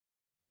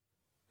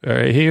All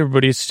right, hey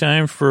everybody, it's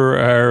time for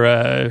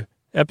our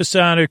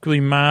episodically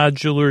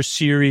modular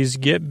series,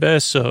 Get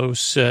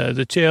Besos,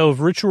 the tale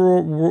of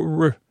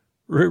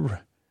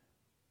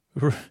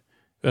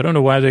I don't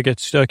know why that got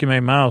stuck in my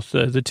mouth,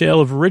 the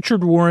tale of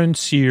Richard Warren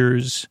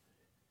Sears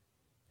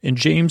and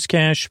James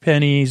Cash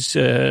Penny's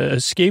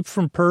escape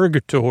from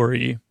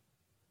purgatory,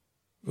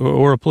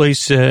 or a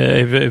place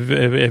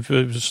I've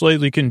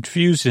slightly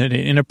confused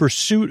in a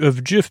pursuit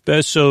of Jeff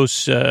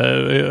Bezos,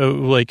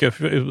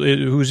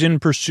 who's in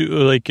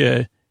pursuit,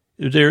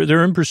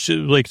 they're in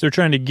pursuit, like they're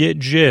trying to get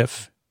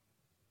Jeff.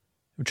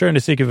 I'm trying to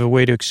think of a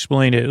way to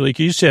explain it. Like,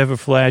 you used to have a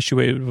flashy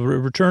way,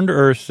 return to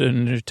Earth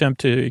and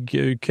attempt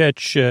to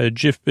catch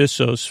Jeff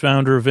Bezos,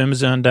 founder of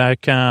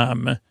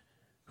Amazon.com,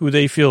 who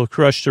they feel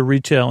crushed the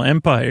retail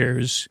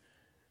empires.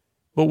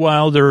 But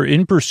while they're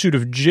in pursuit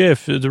of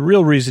Jeff, the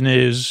real reason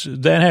is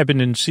that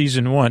happened in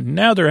season 1.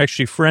 Now they're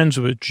actually friends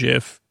with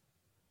Jeff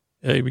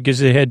because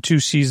they had 2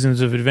 seasons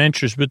of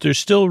adventures, but they're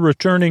still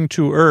returning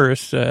to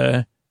Earth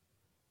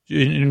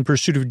in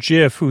pursuit of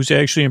Jeff, who's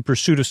actually in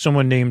pursuit of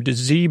someone named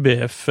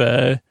Z-Biff,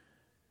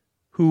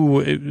 who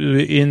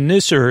in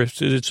this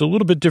Earth, it's a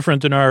little bit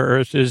different than our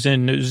Earth, as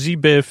in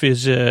Z-Biff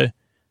is the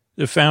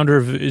founder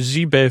of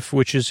Z-Biff,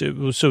 which is,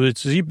 so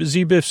it's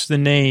Z-Biff's the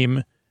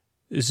name.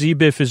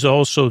 Z-Biff is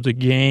also the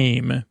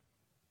game,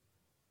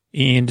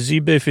 and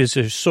Z-Biff is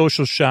a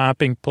social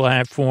shopping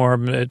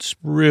platform that's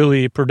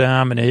really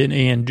predominant,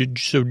 and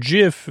so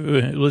Jeff,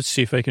 let's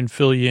see if I can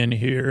fill you in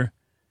here.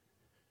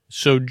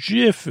 So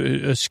Jeff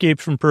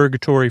escaped from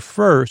purgatory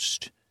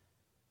first,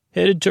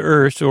 headed to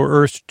Earth, or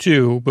Earth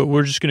 2, but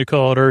we're just going to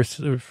call it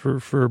Earth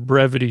for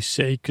brevity's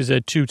sake, because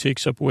that 2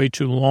 takes up way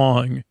too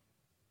long.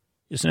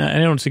 It's not, I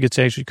don't think it's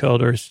actually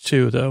called Earth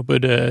 2, though,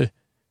 but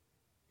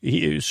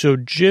so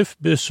Jeff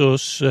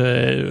Bezos,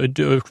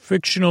 a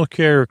fictional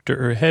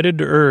character, headed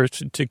to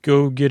Earth to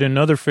go get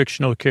another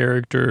fictional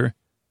character,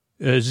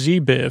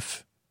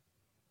 Z-Biff.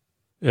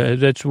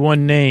 That's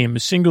one name, a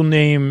single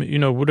name,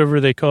 whatever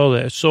they call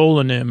that,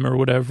 pseudonym or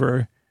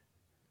whatever.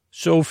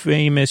 So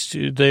famous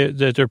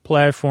that their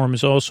platform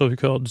is also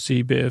called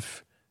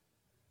Z-Biff.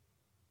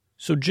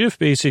 So Jeff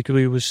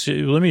basically was,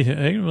 let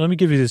me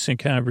give you this in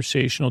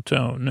conversational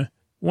tone.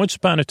 Once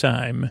upon a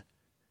time,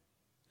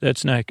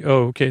 that's not,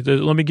 okay.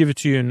 Let me give it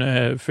to you in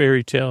a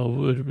fairy tale.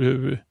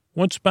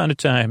 Once upon a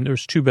time, there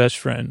was 2 best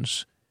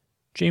friends,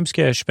 James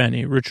Cash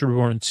Penny, Richard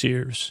Warren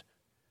Sears.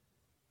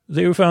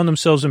 They found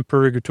themselves in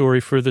purgatory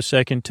for the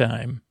second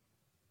time.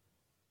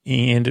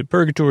 And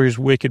purgatory is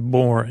wicked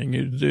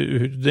boring.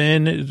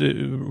 Then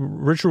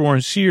Richard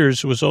Warren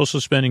Sears was also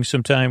spending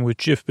some time with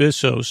Jeff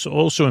Bezos,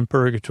 also in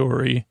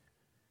purgatory.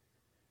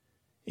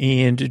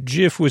 And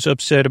Jeff was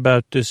upset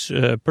about this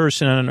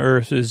person on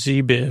Earth,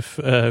 Z-Biff,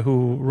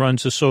 who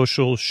runs a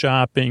social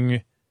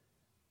shopping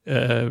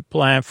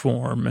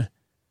platform.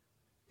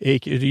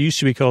 It used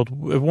to be called,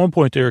 at one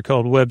point they were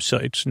called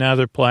websites. Now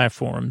they're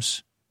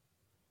platforms.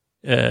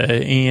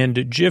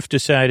 And Jeff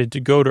decided to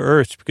go to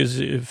Earth because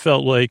Jeff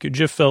felt like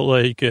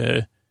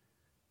the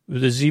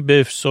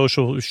Z-Biff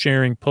social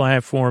sharing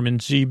platform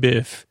and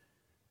Z-Biff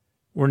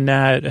were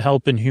not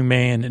helping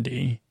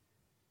humanity.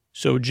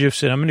 So Jeff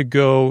said, I'm going to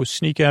go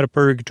sneak out of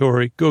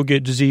purgatory, go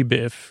get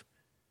Z-Biff.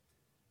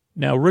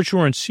 Now, Rich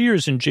Warren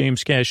Sears and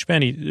James Cash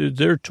Penny,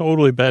 they're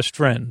totally best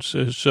friends.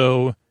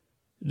 So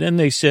then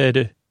they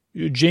said,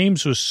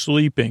 James was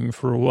sleeping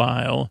for a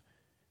while.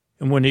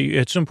 And when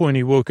at some point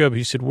he woke up,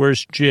 he said,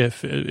 where's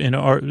Jeff?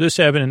 This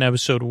happened in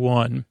episode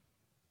 1.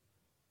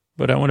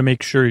 But I want to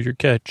make sure you're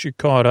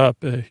caught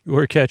up,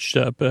 or catched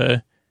up.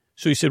 So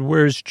he said,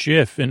 where's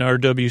Jeff? And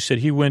RW said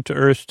he went to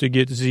Earth to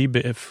get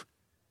Z-Biff.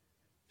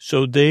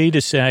 So they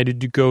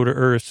decided to go to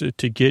Earth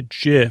to get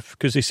Jeff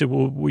because they said,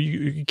 well,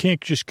 you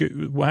can't just go.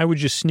 Why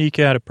would you sneak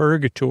out of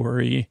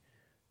purgatory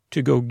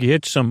to go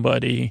get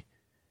somebody?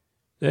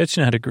 That's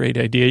not a great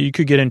idea. You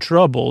could get in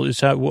trouble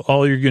is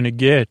all you're going to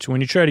get.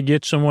 When you try to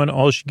get someone,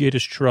 all you get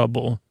is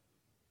trouble.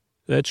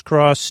 That's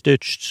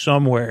cross-stitched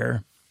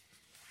somewhere.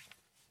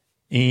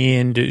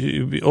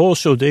 And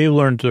also they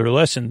learned their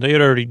lesson. They had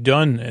already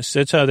done this.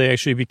 That's how they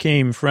actually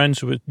became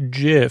friends with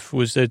Jeff,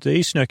 was that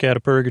they snuck out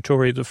of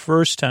purgatory the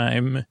first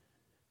time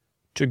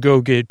to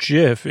go get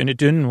Jeff, and it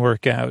didn't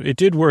work out. It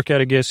did work out,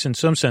 I guess, in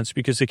some sense,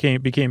 because they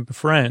became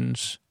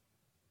friends.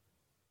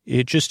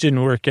 It just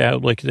didn't work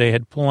out like they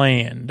had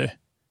planned.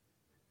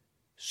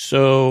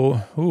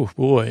 So, oh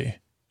boy.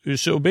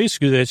 So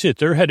basically that's it.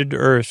 They're headed to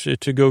Earth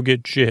to go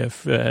get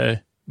Jeff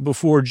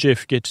before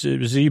Jeff gets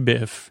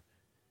Z-Biff.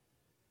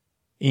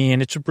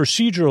 And it's a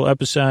procedural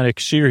episodic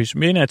series. It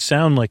may not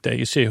sound like that.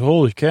 You say,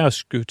 holy cow,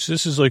 Scoots,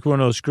 this is like one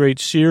of those great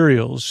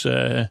serials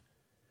that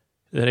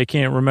I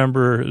can't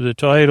remember the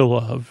title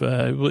of.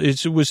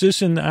 Was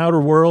this in the Outer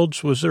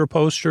Worlds? Was there a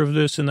poster of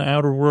this in the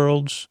Outer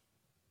Worlds?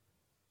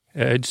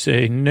 I'd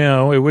say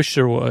no. I wish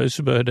there was,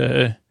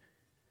 but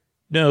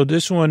no,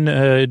 this one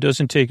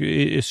doesn't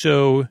take.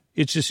 So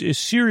it's just a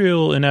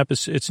serial in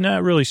episode. It's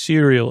not really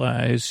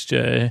serialized.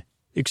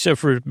 Except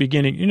for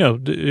beginning,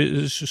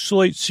 there's a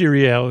slight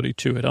seriality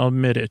to it, I'll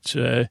admit it.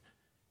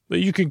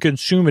 But you can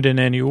consume it in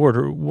any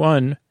order.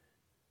 One,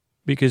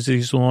 because of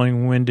these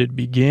long-winded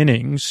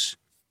beginnings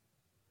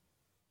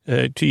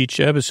to each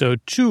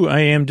episode. 2, I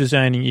am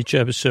designing each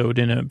episode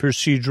in a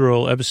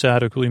procedural,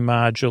 episodically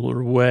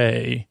modular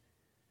way.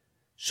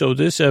 So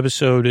this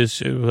episode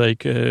is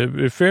like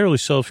fairly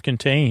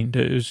self-contained,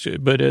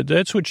 but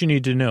that's what you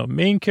need to know.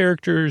 Main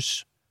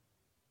characters,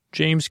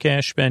 James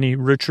Cash Benny,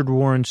 Richard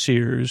Warren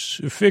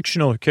Sears,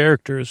 fictional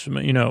characters,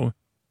 or,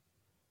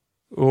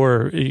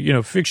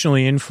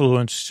 fictionally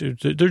influenced.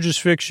 They're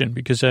just fiction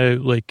because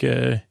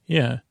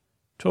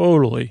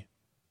totally.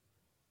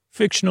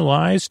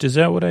 Fictionalized, is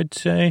that what I'd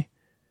say?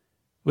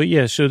 But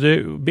yeah, so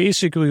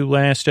basically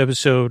last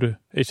episode,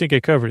 I think I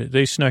covered it.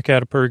 They snuck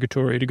out of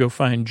purgatory to go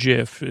find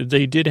Jif.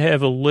 They did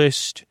have a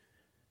list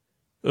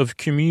of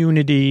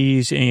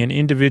communities and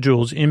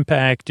individuals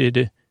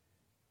impacted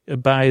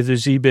by the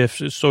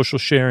ZBIF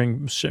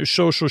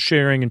social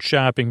sharing and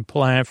shopping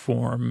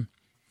platform.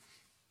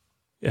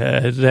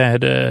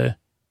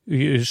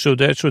 So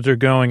that's what they're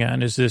going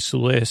on, is this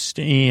list.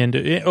 And,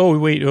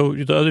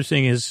 the other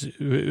thing is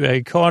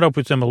I caught up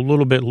with them a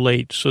little bit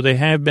late. So they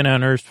have been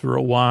on Earth for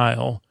a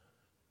while,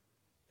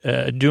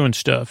 doing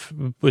stuff.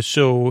 But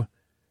so,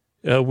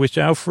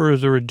 without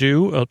further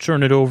ado, I'll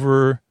turn it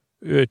over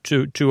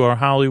to our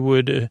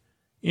Hollywood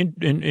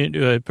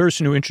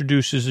person who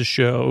introduces the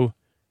show,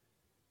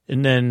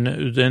 and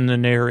then the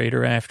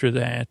narrator after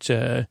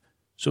that.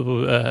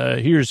 So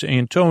here's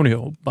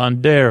Antonio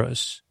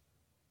Banderas.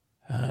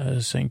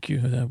 Thank you.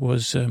 That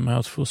was a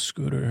mouthful,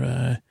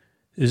 Scooter.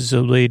 Is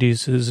the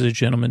ladies, is the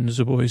gentlemen, is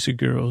the boys and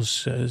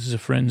girls, is the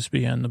friends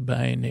beyond the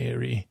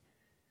binary.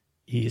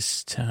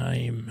 It's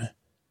time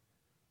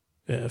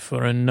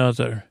for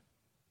another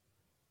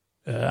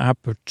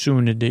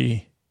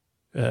opportunity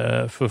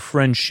for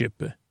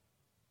friendship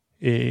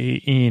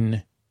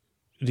in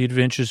The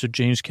Adventures of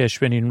James Cash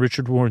Benny and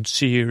Richard Warren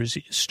Sears,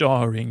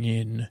 starring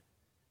in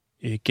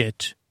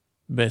Get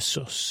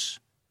Besos.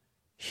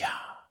 Yeah.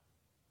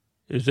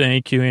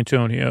 Thank you,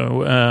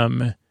 Antonio.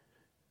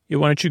 Why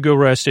don't you go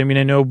rest? I mean,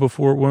 I know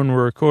when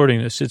we're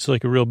recording this, it's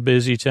like a real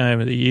busy time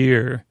of the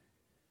year.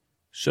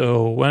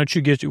 So why don't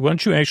you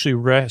actually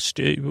rest?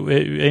 I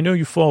know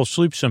you fall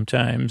asleep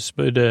sometimes,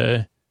 but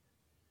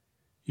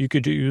you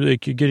could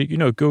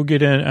go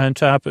get on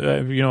top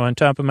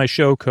of my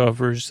show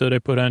covers that I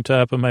put on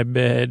top of my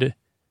bed.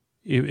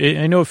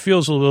 I know it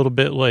feels a little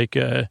bit like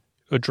a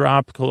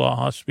drop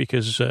cloth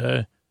because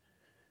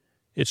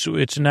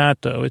it's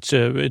not though. It's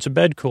a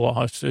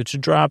bedcloth. It's a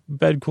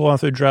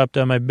bedcloth I dropped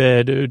on my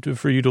bed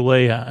for you to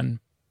lay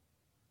on,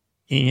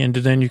 and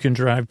then you can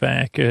drive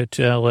back to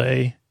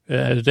L.A.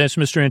 That's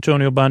Mr.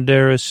 Antonio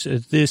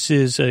Banderas. This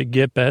is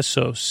Get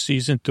Besos,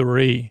 Season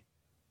 3.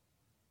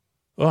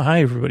 Oh,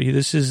 hi, everybody.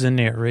 This is the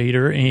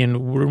narrator,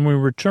 and we're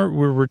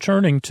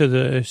returning to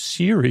the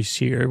series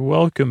here.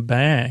 Welcome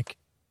back.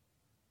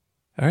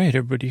 All right,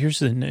 everybody,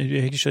 here's as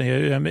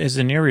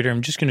the narrator,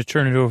 I'm just going to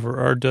turn it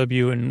over.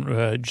 RW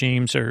and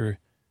James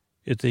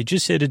they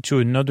just headed to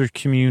another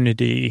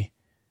community,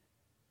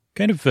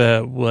 kind of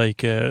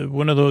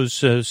one of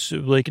those,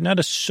 not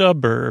a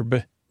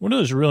suburb, one of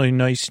those really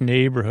nice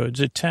neighborhoods,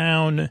 a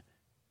town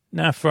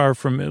not far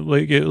from,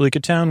 like a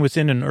town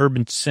within an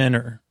urban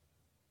center.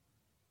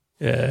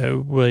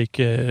 But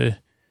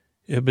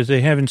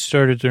they haven't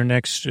started their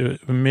next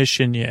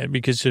mission yet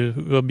because,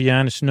 I'll be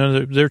honest,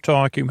 they're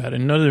talking about it.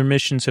 None of their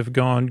missions have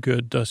gone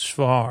good thus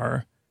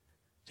far.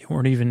 They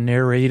weren't even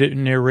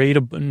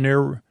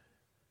narratable.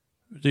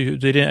 I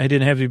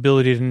didn't have the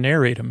ability to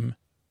narrate them.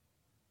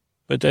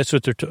 But that's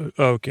what they're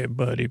okay,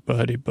 buddy.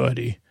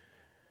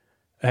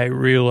 I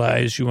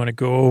realize you want to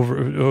go over.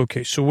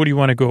 Okay, so what do you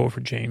want to go over,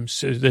 James?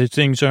 The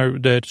things are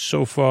that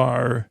so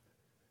far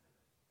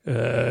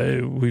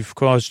we've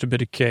caused a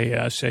bit of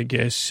chaos, I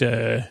guess.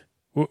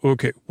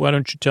 Okay, why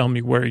don't you tell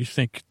me where you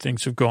think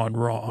things have gone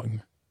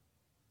wrong?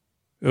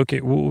 Okay,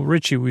 well,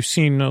 Richie, we've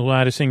seen a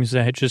lot of things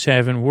that just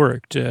haven't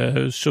worked.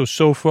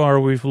 So far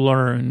we've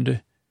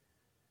learned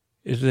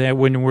is that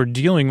when we're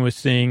dealing with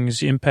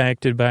things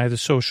impacted by the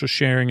social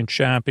sharing and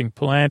shopping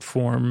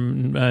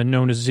platform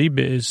known as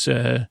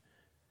ZBiz,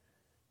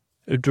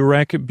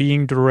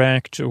 being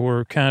direct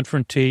or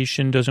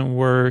confrontation doesn't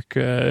work,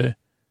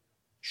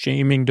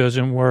 shaming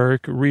doesn't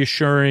work,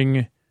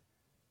 reassuring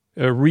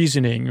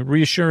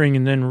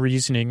and then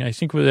reasoning. I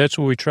think that's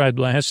what we tried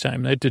last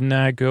time. That did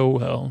not go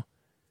well.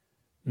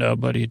 No,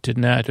 buddy, it did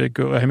not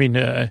go. I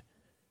mean,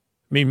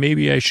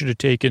 maybe I should have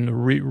taken the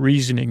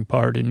reasoning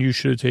part and you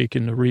should have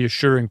taken the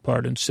reassuring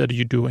part instead of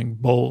you doing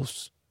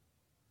both.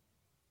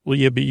 Well,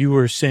 yeah, but you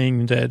were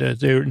saying that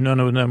none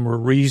of them were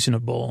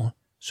reasonable.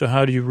 So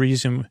how do you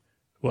reason?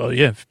 Well,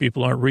 yeah, if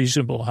people aren't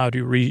reasonable, how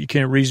do you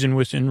can't reason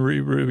within,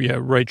 yeah,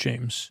 right,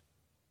 James.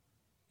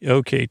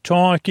 Okay,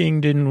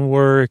 talking didn't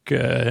work.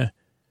 I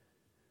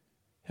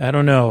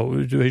don't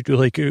know,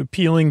 like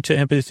appealing to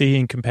empathy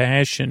and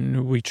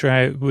compassion. We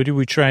try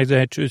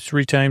that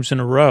 3 times in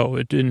a row.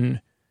 It didn't.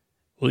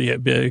 Well, yeah,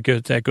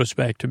 that goes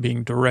back to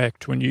being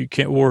direct when you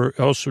can't. Or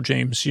also,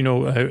 James,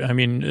 I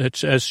mean,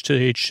 it's S to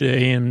H to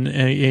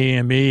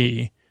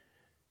AME.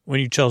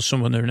 When you tell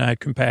someone they're not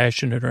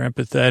compassionate or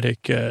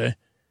empathetic,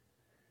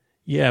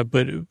 Yeah,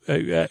 but,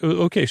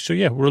 okay, so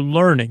yeah, we're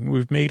learning.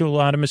 We've made a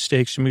lot of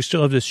mistakes, and we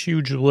still have this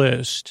huge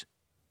list.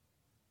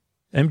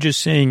 I'm just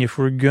saying, if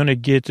we're going to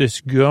get this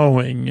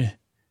going,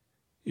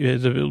 yeah,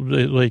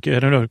 like, I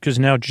don't know, because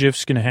now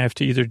Jif's going to have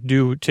to either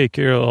take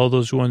care of all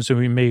those ones that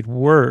we made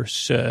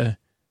worse,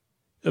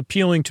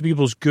 appealing to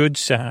people's good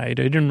side.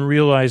 I didn't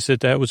realize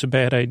that was a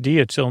bad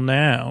idea till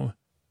now.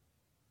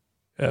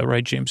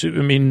 Right, James? I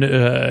mean,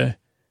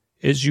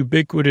 as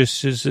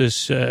ubiquitous as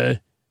this,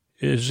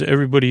 as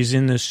everybody's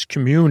in this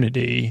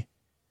community,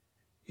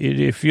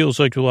 it feels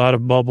like a lot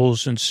of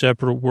bubbles and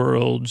separate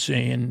worlds.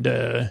 And,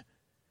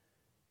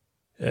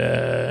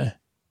 but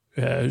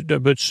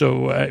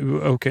so,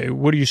 okay,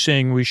 what are you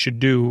saying we should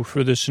do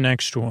for this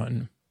next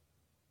one?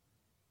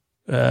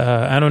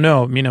 I don't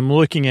know. I mean, I'm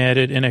looking at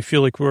it and I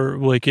feel like we're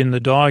like in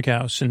the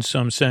doghouse in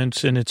some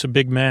sense, and it's a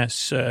big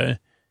mess. And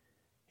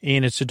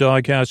it's a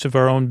doghouse of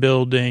our own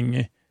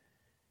building.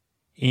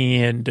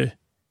 And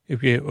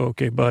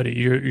okay, buddy,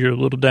 you're a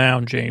little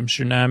down, James.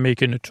 You're not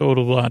making a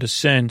total lot of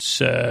sense.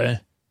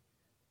 But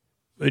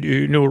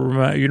you know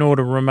what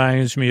it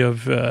reminds me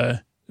of?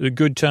 The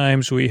good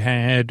times we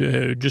had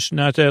just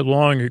not that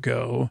long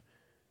ago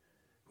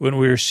when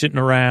we were sitting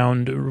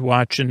around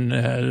watching.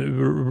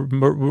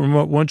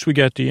 Once we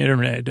got the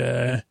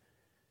internet,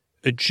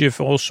 Jif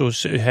also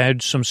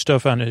had some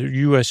stuff on a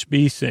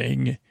USB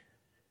thing.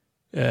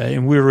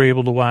 And we were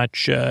able to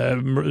watch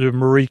the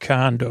Marie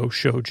Kondo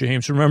show,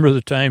 James. Remember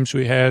the times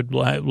we had,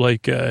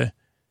 like, I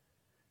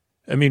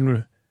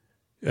mean,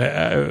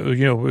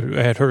 you know,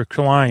 at her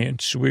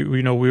clients, we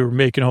were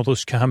making all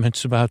those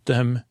comments about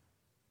them.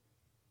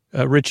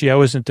 Richie, I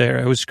wasn't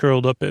there. I was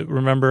curled up.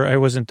 Remember, I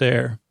wasn't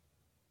there.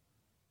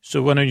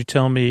 So why don't you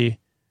tell me,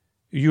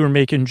 you were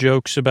making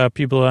jokes about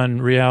people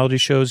on reality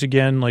shows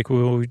again, like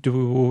what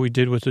we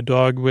did with the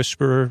dog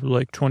whisperer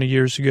like 20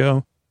 years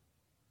ago?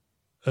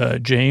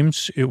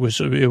 James, it was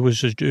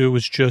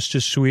just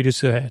as sweet as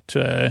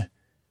that.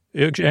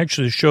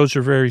 Actually, the shows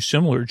are very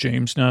similar,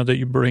 James, now that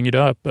you bring it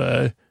up.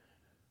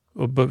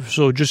 But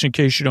so just in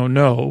case you don't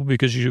know,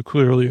 because you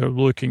clearly are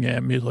looking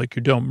at me like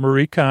you don't,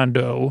 Marie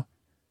Kondo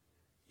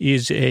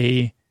is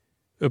a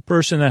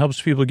person that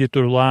helps people get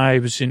their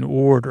lives in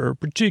order,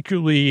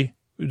 particularly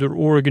their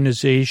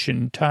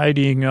organization.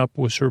 Tidying Up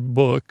was her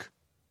book.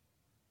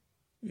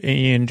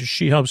 And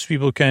she helps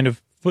people kind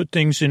of put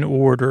things in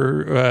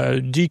order,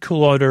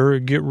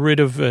 declutter, get rid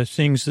of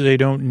things that they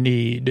don't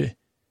need,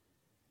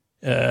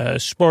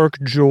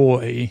 spark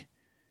joy.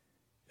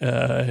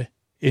 And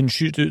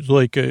she,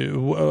 like,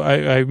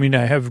 I mean,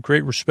 I have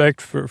great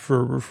respect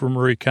for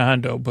Marie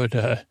Kondo, but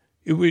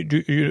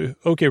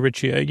okay,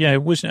 Richie, yeah,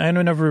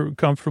 I'm never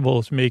comfortable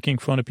with making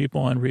fun of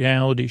people on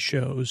reality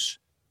shows.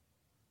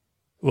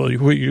 Well,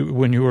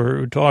 when you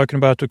were talking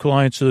about the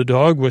clients of the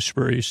dog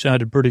whisperer, you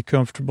sounded pretty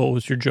comfortable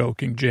with your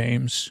joking,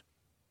 James.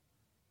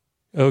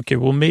 Okay,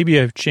 well, maybe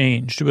I've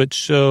changed, but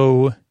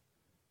so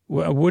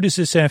what does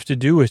this have to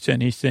do with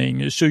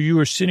anything? So you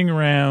were sitting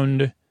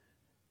around,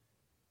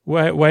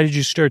 why did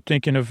you start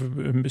thinking of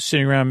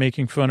sitting around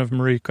making fun of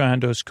Marie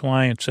Kondo's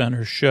clients on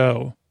her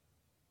show?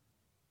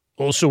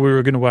 Also, we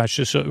were going to watch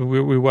this,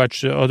 we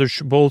watched the other,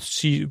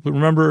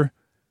 remember,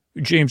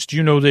 James, do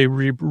you know they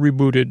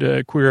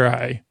rebooted Queer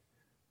Eye?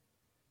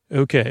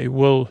 Okay,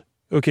 well,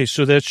 okay,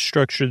 so that's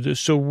structured.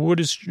 So what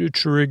is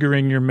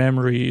triggering your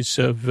memories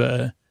of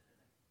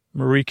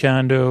Marie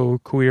Kondo,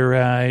 Queer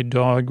Eye,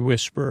 Dog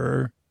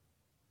Whisperer?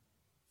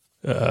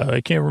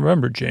 I can't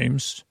remember,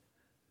 James.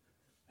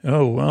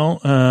 Oh, well,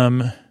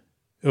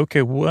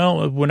 okay,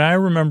 well, when I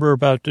remember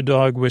about the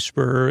Dog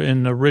Whisperer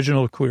in the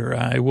original Queer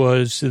Eye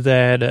was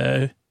that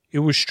it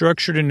was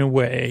structured in a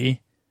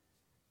way,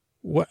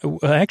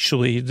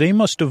 actually, they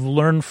must have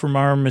learned from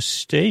our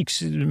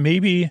mistakes.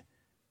 Maybe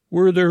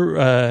were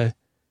there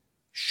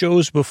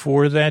shows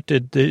before that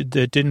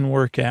didn't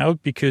work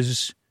out?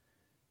 Because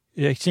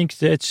I think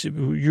that's,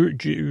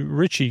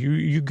 Richie,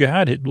 you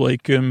got it.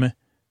 Like,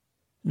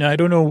 now I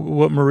don't know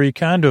what Marie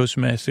Kondo's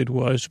method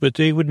was, but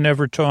they would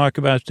never talk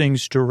about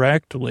things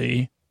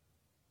directly.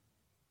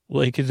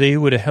 Like, they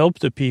would help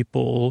the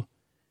people.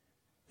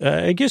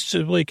 I guess,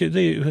 like, but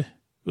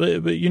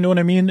you know what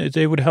I mean?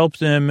 They would help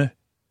them,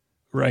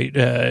 right?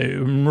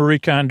 Marie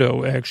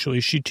Kondo,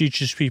 actually, she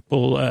teaches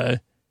people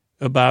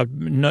about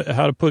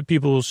how to put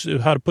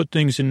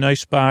things in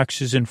nice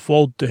boxes and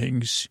fold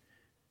things,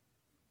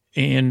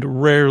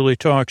 and rarely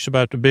talks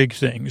about the big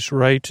things,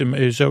 right?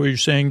 Is that what you're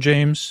saying,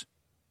 James?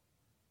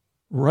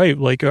 Right,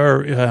 like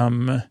our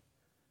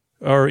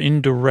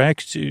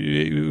indirect,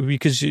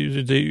 because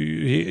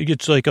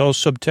it's like all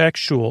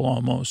subtextual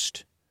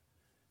almost.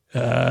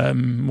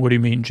 What do you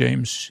mean,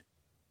 James?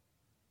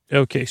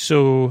 Okay,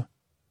 so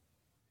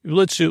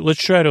let's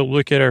try to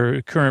look at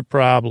our current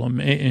problem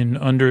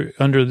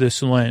under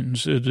this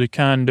lens, the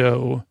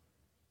Kondo,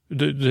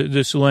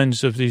 this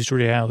lens of these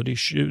reality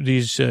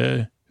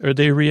are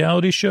they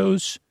reality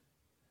shows?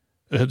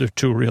 They're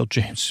too real,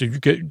 James. So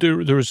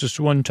there was this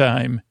one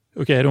time.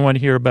 Okay, I don't want to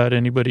hear about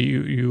anybody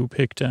you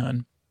picked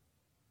on.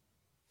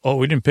 Oh,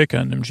 we didn't pick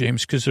on them,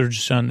 James, because they're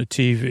just on the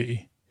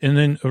TV. And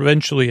then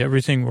eventually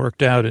everything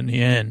worked out in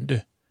the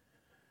end.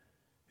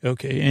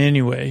 Okay,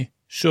 anyway,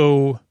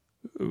 so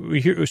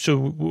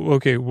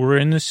we're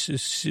in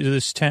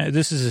this town.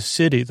 This is a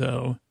city,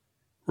 though.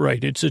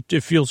 Right,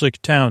 it feels like a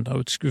town, though.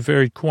 It's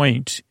very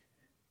quaint,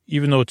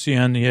 even though it's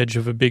on the edge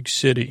of a big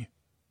city.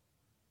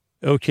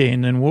 Okay,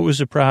 and then what was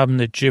the problem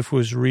that Jiff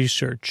was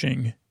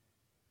researching?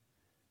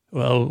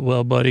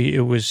 Well, buddy,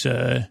 it's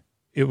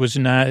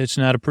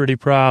not a pretty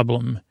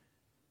problem.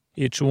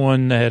 It's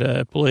one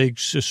that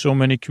plagues so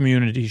many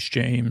communities,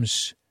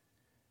 James.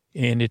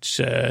 And it's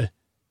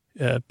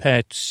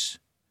pets.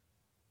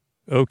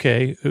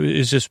 Okay,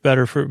 is this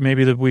better for,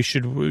 maybe that we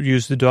should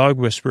use the dog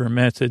whisperer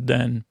method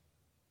then?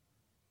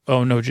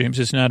 Oh, no, James,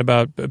 it's not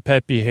about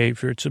pet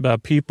behavior. It's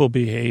about people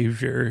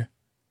behavior.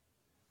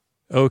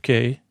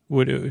 Okay,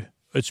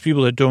 it's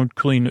people that don't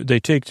clean. They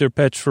take their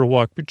pets for a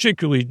walk,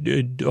 particularly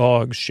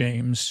dogs,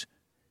 James,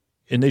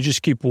 and they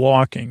just keep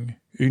walking.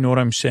 You know what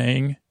I'm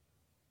saying?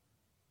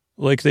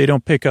 Like they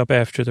don't pick up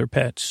after their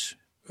pets.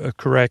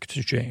 Correct,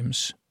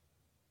 James?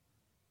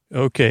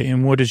 Okay,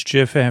 and what does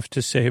Jiff have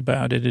to say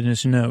about it in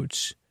his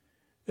notes?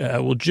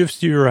 Well, Jiff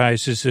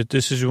theorizes that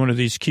this is one of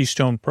these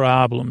keystone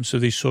problems of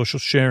these social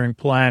sharing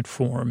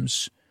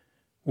platforms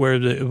where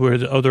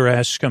the other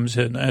S comes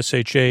in,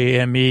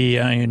 SHAMEING,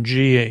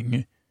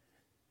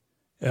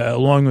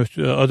 along with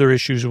other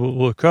issues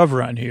we'll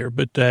cover on here,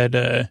 but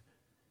that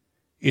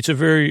it's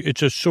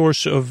a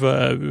source of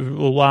a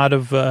lot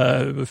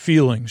of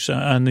feelings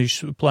on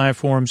these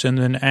platforms and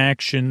then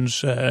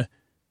actions,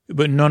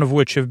 but none of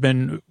which have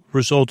been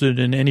resulted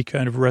in any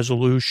kind of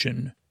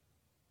resolution.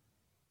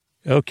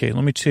 Okay,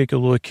 let me take a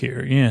look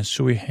here. Yeah,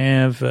 so we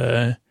have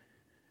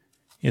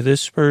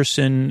this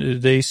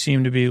person, they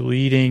seem to be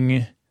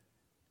leading.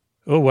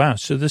 Oh, wow,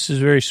 so this is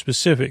very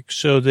specific.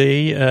 So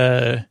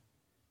they,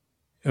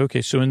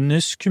 okay, so in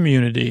this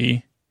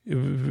community,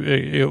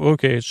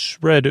 okay, it's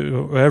spread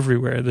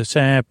everywhere. This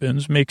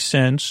happens, makes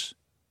sense.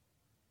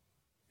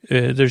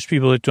 There's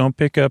people that don't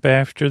pick up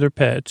after their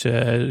pets,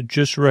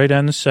 just right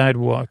on the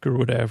sidewalk or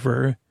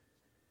whatever.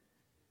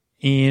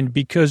 And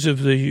because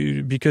of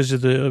the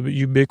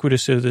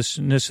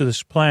ubiquitousness of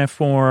this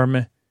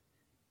platform,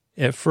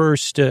 at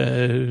first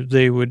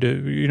they would,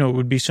 it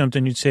would be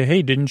something you'd say,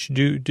 hey, didn't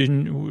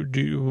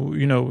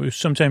do,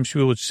 sometimes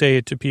people would say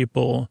it to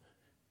people.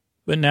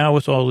 But now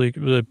with all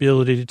the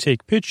ability to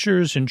take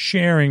pictures and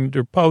sharing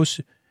their posts,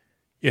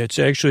 yeah, it's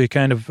actually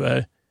kind of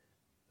a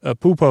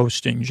poo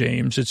posting,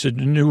 James. It's a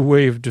new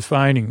way of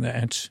defining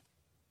that.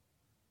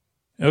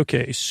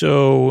 Okay,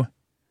 so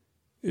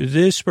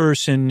this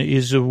person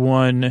is the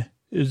one,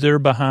 they're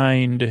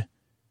behind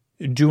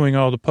doing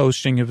all the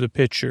posting of the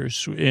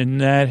pictures,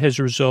 and that has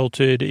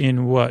resulted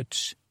in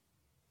what?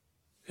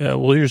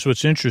 Well, here's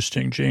what's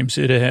interesting, James.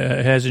 It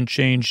hasn't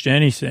changed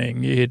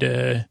anything. It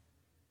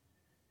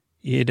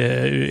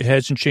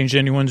hasn't changed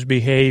anyone's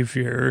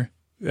behavior.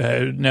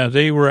 Now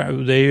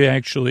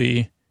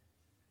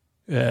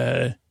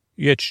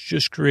it's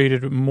just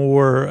created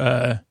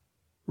more,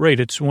 right.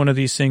 It's one of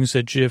these things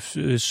that Jiff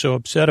is so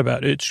upset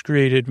about.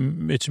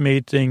 It's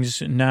made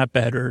things not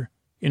better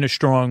in a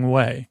strong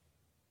way.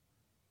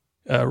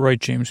 Right,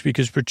 James,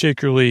 because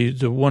particularly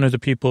one of the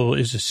people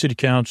is a city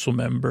council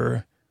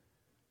member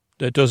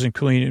that doesn't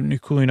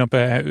clean up,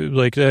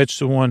 like that's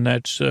the one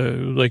that's,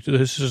 like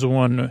this is the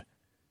one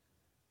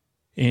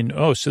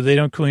so they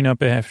don't clean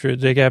up after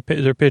they got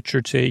their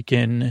picture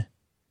taken,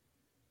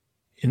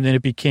 and then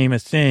it became a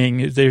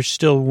thing. They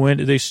still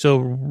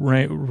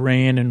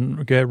ran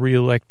and got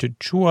reelected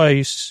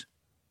twice.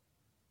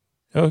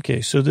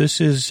 Okay, so this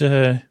is,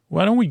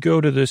 why don't we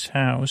go to this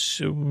house?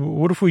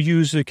 What if we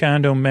use the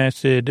Kondo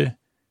method?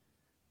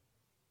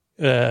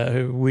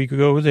 We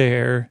go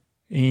there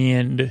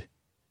and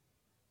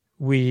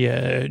we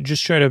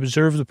just try to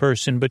observe the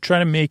person, but try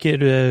to make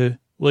it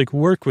like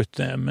work with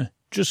them,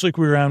 just like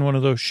we were on one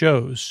of those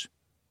shows.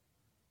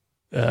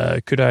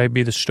 Could I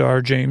be the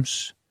star,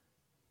 James?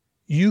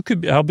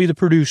 I'll be the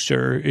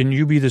producer and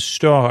you be the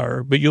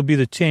star, but you'll be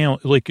the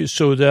talent.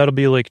 So that'll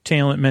be like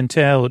talent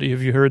mentality.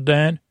 Have you heard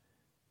that?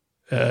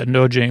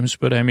 No, James,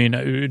 but I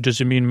mean,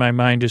 does it mean my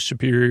mind is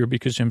superior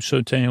because I'm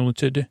so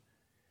talented?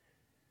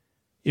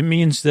 It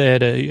means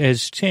that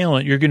as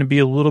talent, you're going to be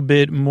a little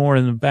bit more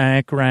in the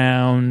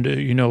background,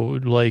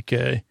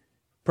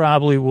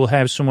 probably we'll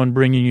have someone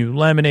bringing you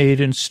lemonade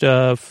and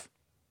stuff.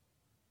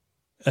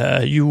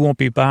 You won't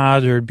be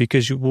bothered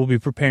because you will be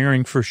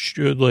preparing for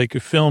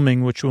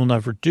filming, which we'll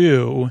never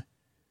do.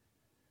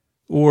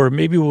 Or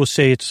maybe we'll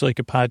say it's like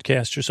a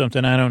podcast or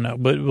something. I don't know.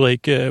 But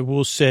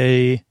we'll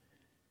say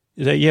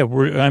that, yeah,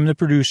 I'm the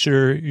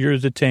producer. You're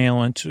the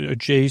talent.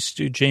 James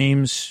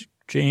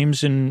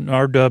and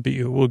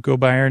RW. We'll go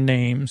by our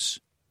names.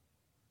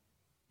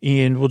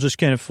 And we'll just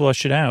kind of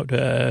flush it out.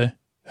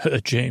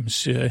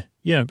 James.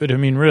 Yeah, but I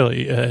mean,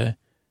 really.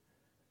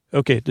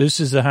 Okay, this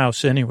is the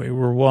house anyway.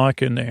 We're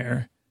walking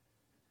there.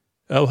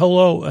 Oh,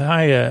 hello.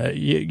 Hi.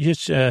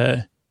 Yes.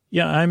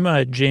 Yeah,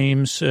 I'm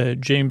James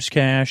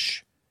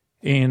Cash,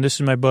 and this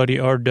is my buddy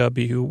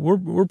RW.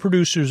 We're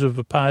producers of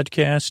a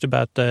podcast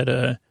about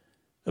that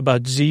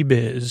about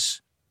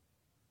ZBiz.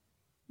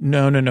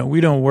 No.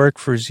 We don't work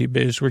for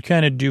ZBiz. We're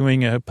kind of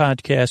doing a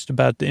podcast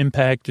about the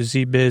impact of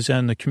ZBiz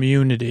on the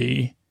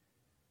community.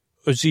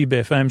 Or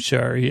ZBIF, I'm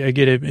sorry. I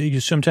get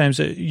it. Sometimes,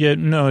 it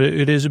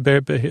is a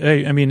bear, but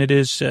it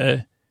is,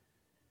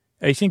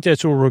 I think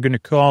that's what we're going to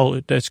call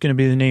it. That's going to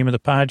be the name of the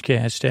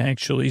podcast,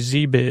 actually,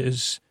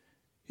 ZBiz.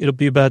 It'll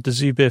be about the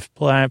ZBIF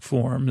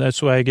platform.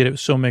 That's why I get it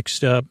so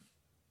mixed up.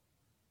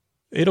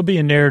 It'll be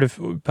a narrative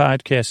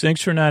podcast.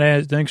 Thanks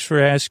for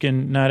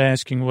asking, not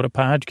asking what a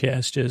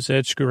podcast is.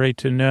 That's great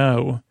to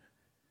know.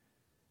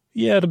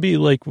 Yeah, it'll be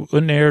like a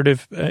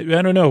narrative. I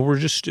don't know.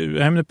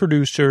 I'm the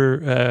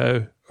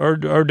producer.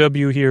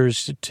 RW here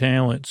is the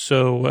talent.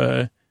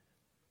 So,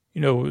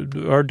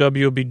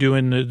 RW will be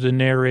doing the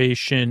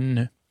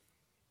narration.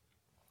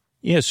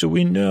 Yeah, so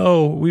we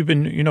know we've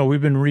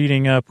been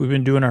reading up, we've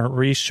been doing our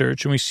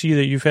research, and we see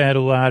that you've had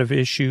a lot of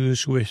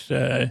issues with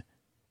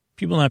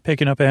people not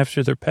picking up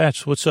after their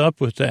pets. What's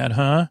up with that,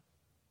 huh?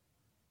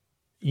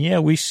 Yeah,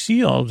 we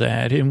see all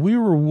that, and we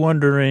were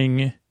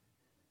wondering,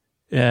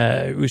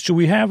 so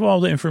we have all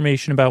the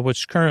information about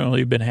what's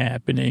currently been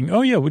happening.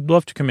 Oh, yeah, we'd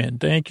love to come in.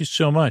 Thank you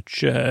so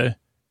much.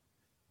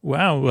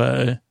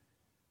 Wow,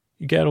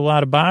 you got a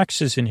lot of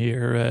boxes in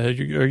here.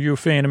 Are you a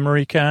fan of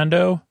Marie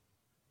Kondo?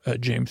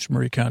 James,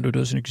 Marie Kondo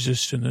doesn't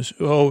exist in this.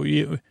 Oh,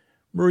 yeah,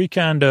 Marie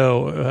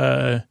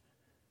Kondo,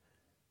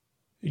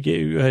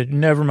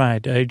 never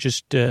mind. I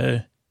just,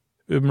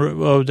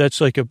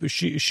 that's like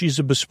she's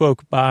a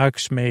bespoke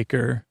box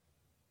maker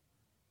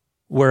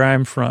where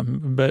I'm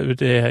from, but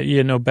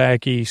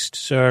back east.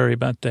 Sorry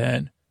about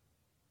that.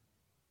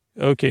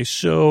 Okay,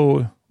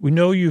 so we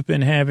know you've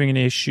been having an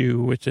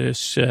issue with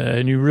this,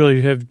 and you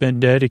really have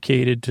been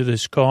dedicated to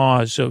this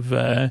cause of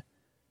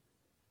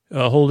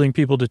holding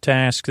people to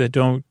task that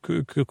don't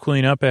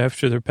clean up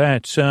after their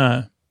pets,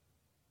 huh?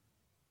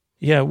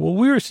 Yeah, well,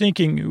 we were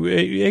thinking,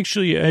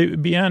 actually, I'll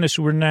be honest,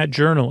 we're not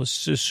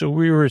journalists, so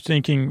we were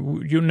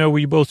thinking,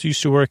 we both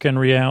used to work on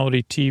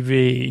reality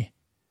TV,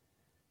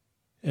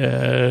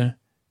 and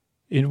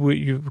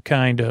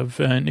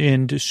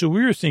so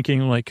we were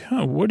thinking, like,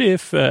 what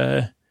if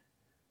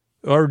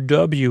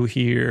RW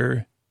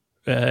here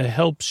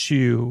helps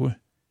you?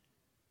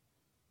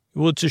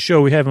 Well, it's a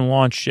show we haven't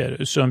launched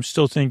yet, so I'm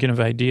still thinking of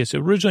ideas. I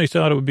originally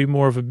thought it would be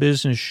more of a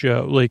business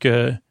show, like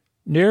a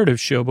narrative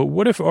show, but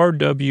what if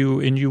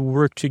RW and you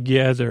work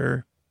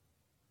together?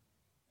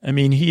 I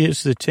mean, he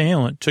has the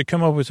talent to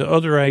come up with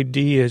other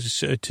ideas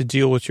to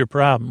deal with your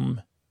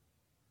problem.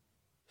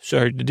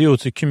 Sorry, to deal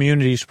with the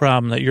community's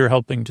problem that you're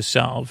helping to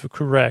solve,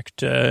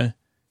 correct?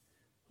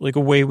 Like a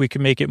way we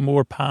can make it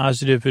more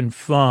positive and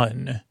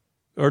fun.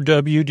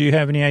 RW, do you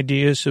have any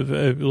ideas of,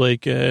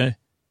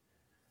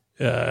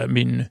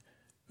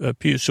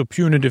 so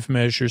punitive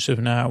measures have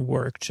not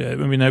worked.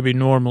 That'd be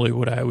normally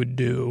what I would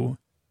do.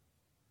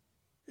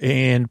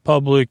 And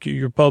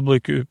your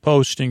public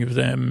posting of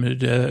them,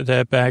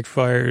 that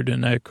backfired,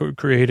 and that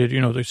created,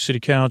 the city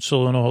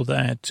council and all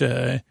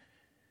that.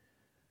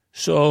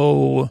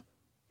 So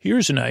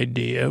here's an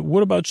idea.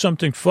 What about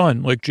something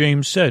fun? Like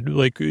James said,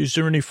 is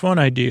there any fun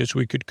ideas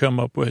we could come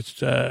up with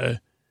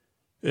to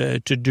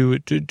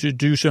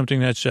do something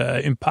that's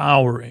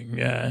empowering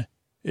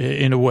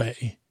in a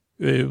way?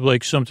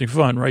 Like something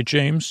fun, right,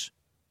 James?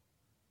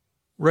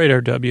 Right,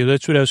 RW.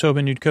 That's what I was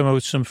hoping you'd come up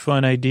with some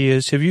fun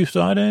ideas. Have you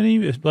thought any?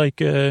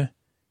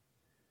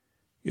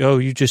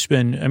 You've just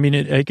been,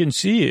 I can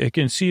see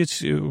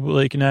it's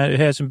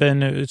it's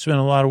been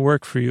a lot of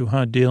work for you,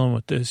 huh, dealing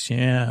with this,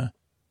 yeah.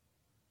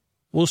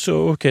 Well,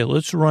 so, okay,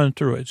 let's run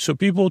through it. So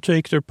people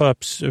take their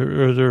pups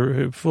or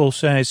their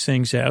full-size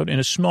things out, and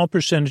a small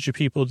percentage of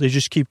people, they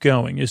just keep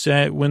going. Is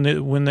that when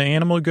the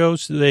animal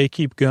goes, they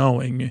keep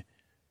going?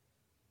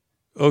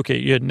 Okay,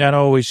 yeah, not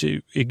always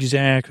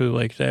exactly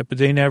like that, but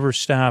they never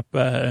stop.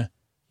 They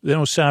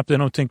don't stop. They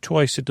don't think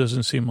twice. It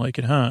doesn't seem like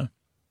it, huh?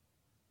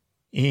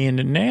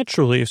 And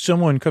naturally, if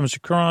someone comes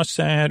across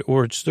that,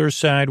 or it's their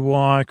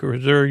sidewalk or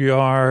their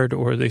yard,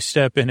 or they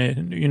step in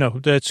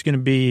it, that's going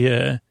to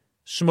be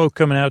smoke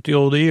coming out the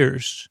old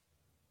ears.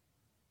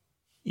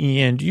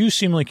 And you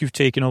seem like you've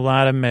taken a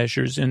lot of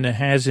measures, and it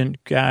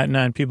hasn't gotten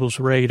on people's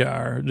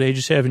radar. They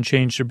just haven't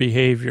changed their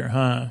behavior,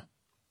 huh?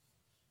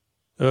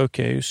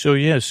 Okay, so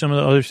yeah, some of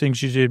the other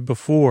things you did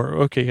before.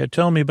 Okay,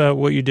 tell me about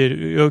what you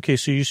did. Okay,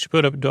 so you used to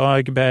put up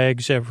dog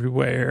bags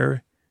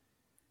everywhere,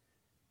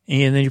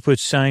 and then you put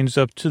signs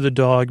up to the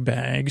dog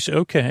bags.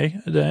 Okay,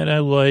 that I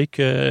like.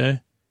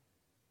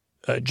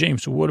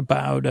 James, what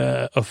about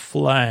a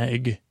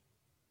flag?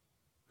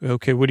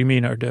 Okay, what do you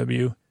mean,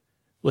 RW?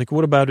 Like,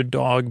 what about a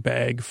dog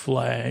bag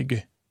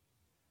flag?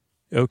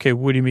 Okay,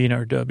 what do you mean,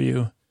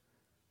 RW?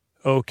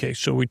 Okay,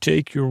 so we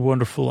take your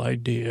wonderful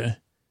idea,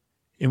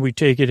 and we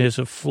take it as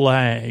a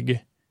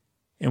flag,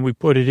 and we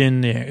put it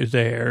in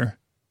there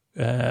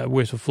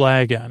with a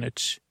flag on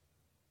it.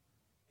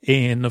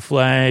 And the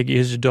flag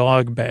is a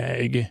dog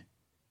bag.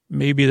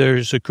 Maybe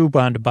there's a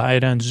coupon to buy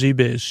it on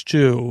ZBiz,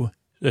 too,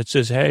 that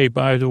says, hey,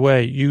 by the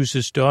way, use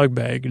this dog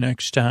bag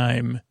next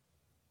time.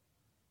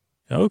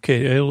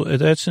 Okay,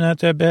 that's not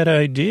that bad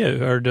idea,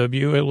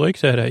 RW. I like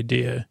that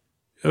idea.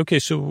 Okay,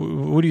 so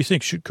what do you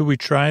think? Could we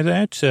try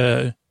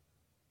that?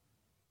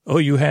 Oh,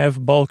 you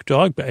have bulk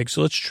dog bags.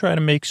 Let's try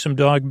to make some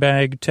dog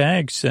bag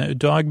tags,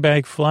 dog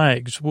bag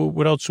flags.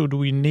 What else would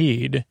we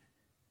need?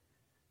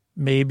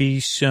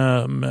 Maybe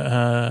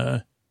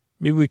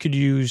maybe we could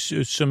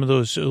use some of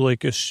those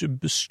like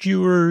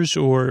skewers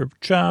or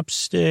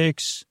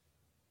chopsticks.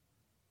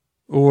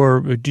 Or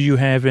do you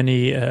have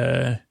any,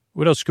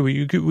 what else could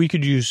we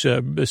could use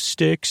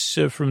sticks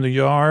from the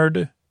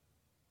yard.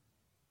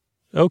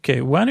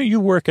 Okay, why don't you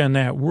work on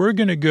that? We're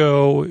going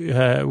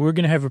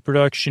to have a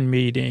production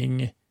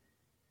meeting.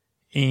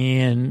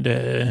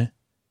 And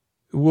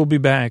we'll be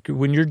back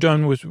when you're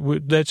done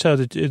with that's how I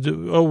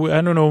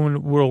don't know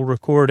when we'll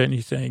record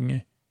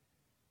anything.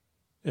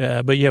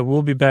 But yeah,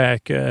 we'll be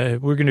back. We're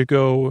going to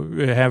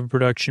go have a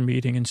production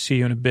meeting and see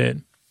you in a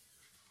bit.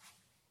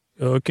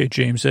 Okay,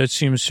 James, that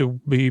seems to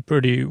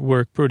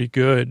work pretty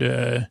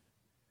good.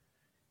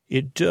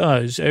 It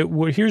does.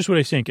 Here's what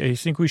I think. I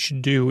think we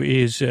should do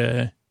is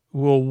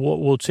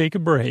we'll take a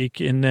break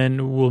and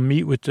then we'll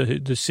meet with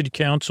the city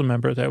council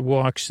member that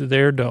walks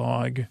their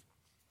dog.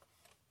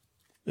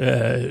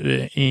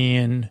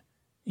 And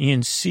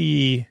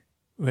see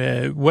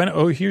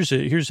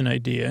here's an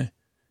idea.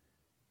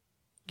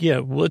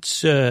 Yeah,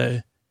 let's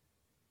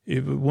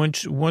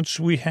once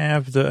we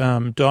have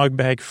the dog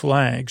bag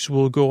flags,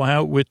 we'll go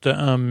out with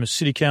the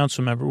city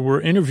council member. We'll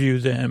interview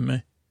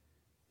them.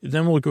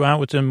 Then we'll go out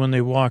with them when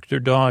they walk their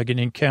dog and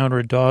encounter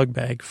a dog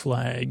bag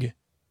flag.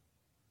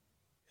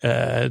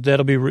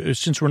 That'll be,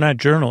 since we're not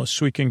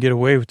journalists, we can get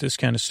away with this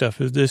kind of stuff.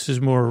 This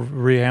is more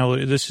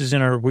reality. This is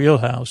in our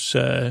wheelhouse.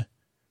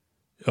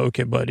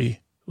 Okay, buddy,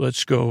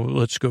 let's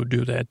go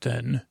do that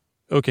then.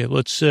 Okay,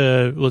 let's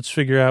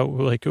figure out,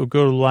 like, we'll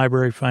go to the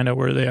library, find out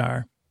where they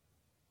are.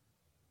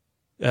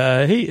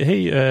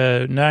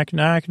 Hey, knock,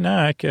 knock,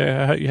 knock.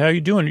 How you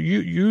doing?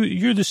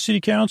 You're the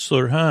city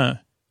councilor, huh?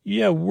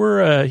 Yeah,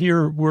 we're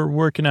here. We're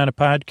working on a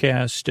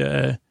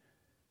podcast.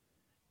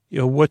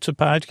 What's a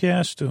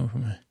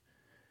podcast?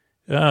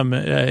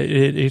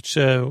 It's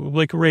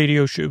like a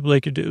radio show,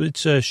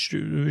 it's a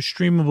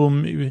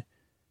streamable.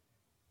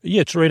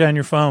 Yeah, it's right on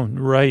your phone,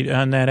 right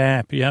on that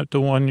app. Yeah,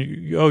 the one.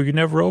 You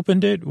never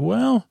opened it?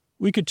 Well,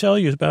 we could tell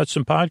you about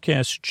some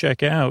podcasts to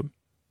check out.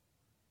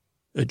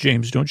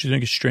 James, don't you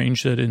think it's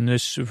strange that in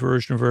this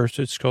version of Earth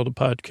it's called a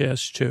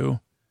podcast too?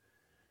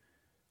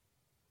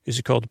 Is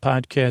it called a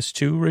podcast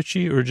too,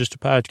 Richie, or just a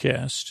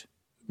podcast?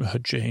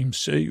 James,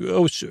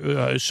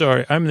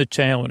 sorry, I'm the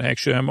talent,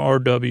 actually. I'm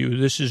RW.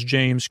 This is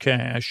James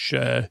Cash.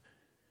 And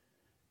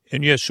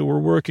yes, so we're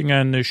working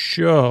on this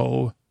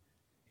show,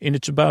 and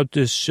it's about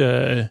this,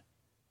 we're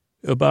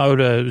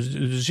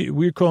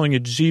calling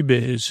it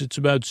ZBiz. It's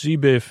about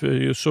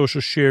ZBiff, a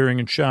social sharing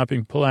and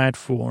shopping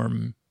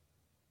platform,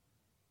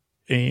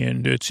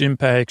 and its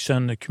impacts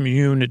on the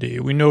community.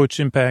 We know it's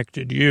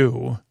impacted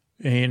you,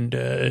 and,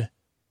 the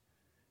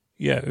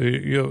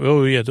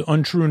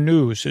untrue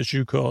news, as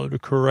you call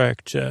it,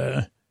 correct.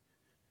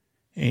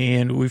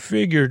 And we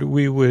figured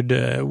we would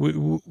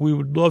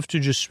love to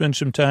just spend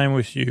some time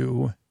with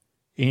you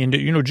and,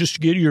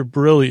 just get your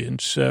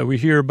brilliance. We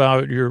hear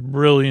about your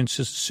brilliance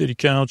as a city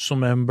council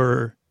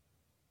member.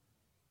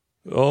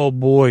 Oh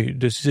boy,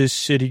 does this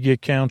city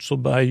get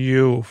counseled by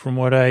you, from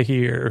what I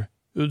hear.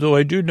 Though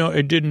I did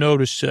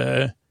notice,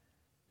 that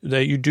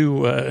you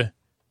do,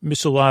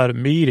 miss a lot of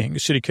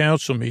meetings, city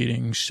council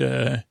meetings,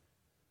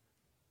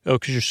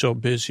 because you're so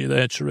busy.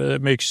 That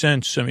makes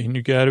sense. I mean,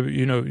 you got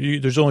to,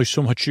 there's only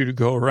so much you to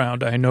go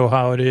around. I know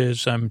how it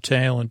is. I'm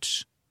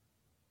talent.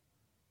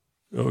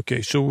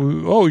 Okay,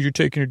 so, you're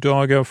taking your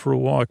dog out for a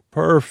walk.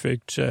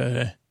 Perfect.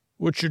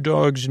 What's your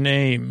dog's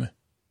name?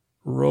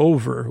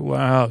 Rover.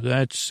 Wow,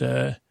 that's,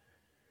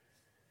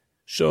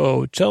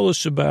 so tell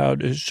us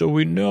about it. So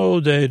we know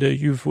that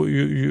you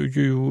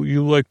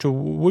like to,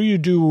 what do you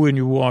do when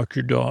you walk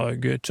your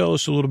dog? Tell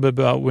us a little bit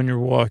about when you're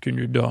walking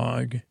your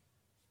dog.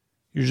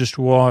 You're just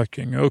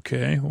walking.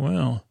 Okay,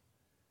 well,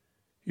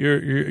 you're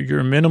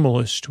a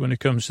minimalist when it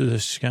comes to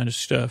this kind of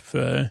stuff.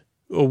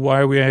 Why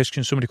are we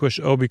asking so many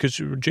questions?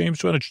 Because,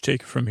 James, why don't you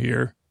take it from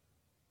here?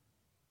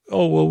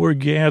 Well, we're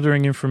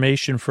gathering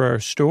information for our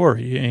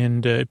story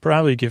and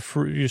probably get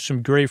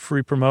some great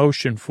free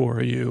promotion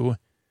for you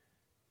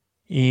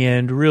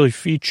and really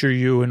feature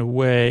you in a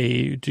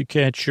way to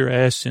catch your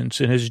essence.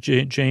 And as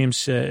James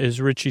said, as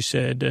Richie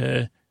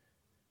said,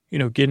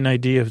 get an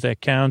idea of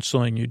that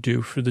counseling you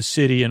do for the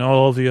city and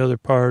all the other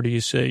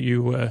parties that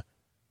you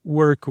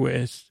work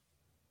with.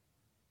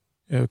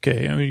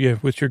 Okay,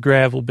 with your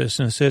gravel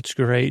business, that's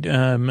great.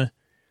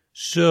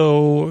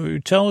 So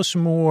tell us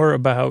more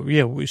about,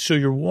 so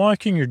you're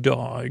walking your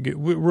dog.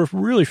 We're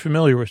really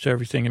familiar with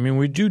everything. I mean,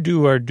 we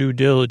do our due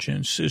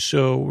diligence.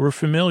 So we're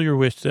familiar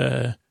with,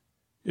 that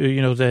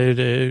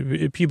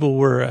people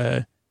were,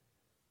 and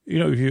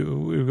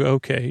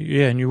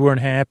you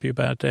weren't happy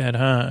about that,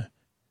 huh?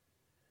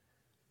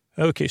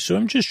 Okay, so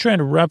I'm just trying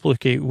to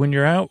replicate when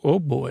you're out. Oh,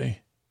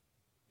 boy.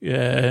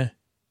 Yeah.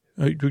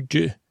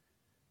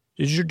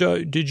 Is your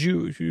dog,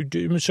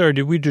 I'm sorry,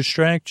 did we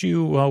distract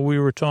you while we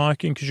were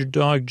talking? Because your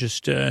dog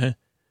just,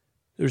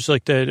 there's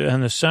like that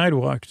on the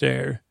sidewalk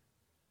there.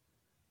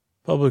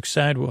 Public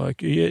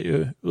sidewalk.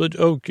 Yeah,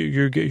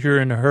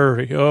 you're in a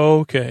hurry. Oh,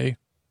 okay.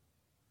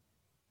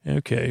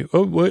 Okay.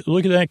 Oh,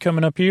 look at that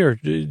coming up here.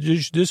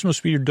 This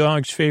must be your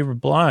dog's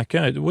favorite block.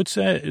 What's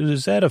that?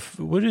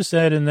 What is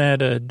that in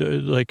that,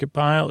 like a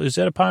pile? Is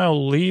that a pile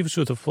of leaves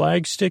with a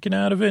flag sticking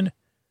out of it?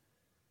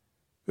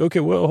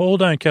 Okay, well,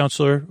 hold on,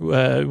 counselor.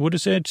 What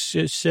does that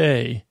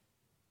say?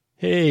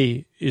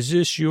 Hey, is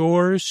this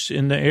yours?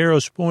 And the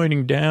arrow's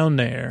pointing down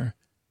there.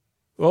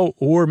 Oh,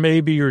 or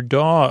maybe your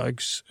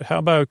dog's. How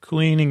about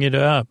cleaning it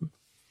up?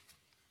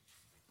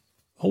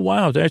 Oh,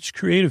 wow, that's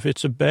creative.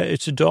 It's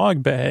a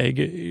dog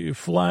bag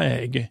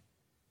flag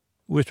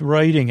with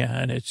writing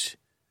on it.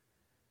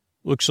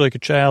 Looks like a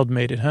child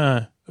made it,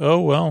 huh? Oh,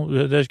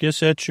 well, I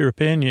guess that's your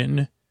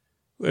opinion.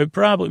 It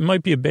probably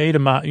might be a beta,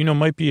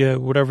 might be a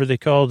whatever they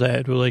call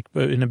that, like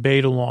in a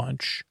beta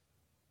launch.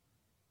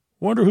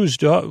 Wonder whose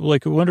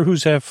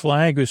that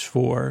flag is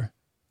for.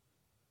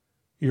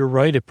 You're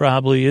right, it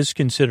probably is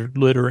considered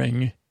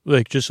littering,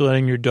 like just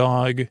letting your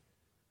dog.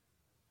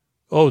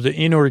 Oh, the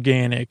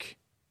inorganic.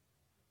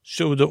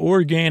 So the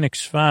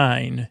organic's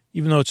fine,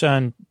 even though it's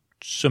on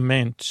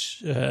cement.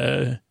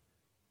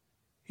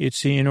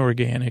 It's the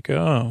inorganic.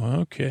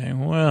 Oh, okay,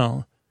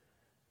 well.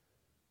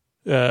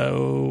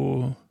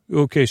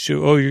 Okay,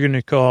 so you're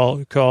gonna call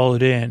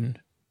it in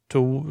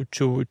to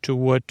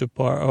what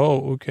department?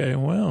 Oh, okay,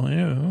 well,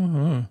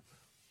 yeah.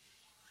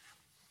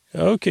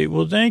 Okay,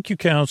 well, thank you,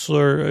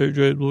 counselor.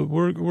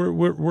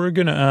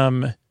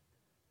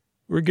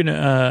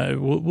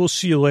 We'll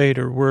see you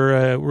later.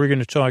 We're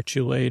gonna talk to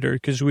you later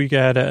because we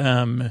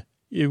gotta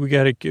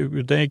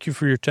thank you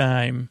for your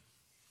time.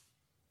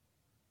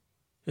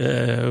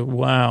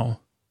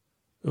 Wow.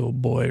 Oh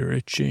boy,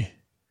 Richie.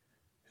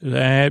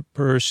 That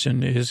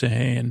person is a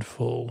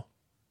handful.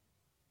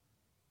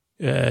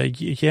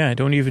 Yeah, I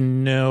don't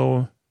even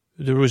know.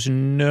 There was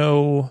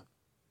no.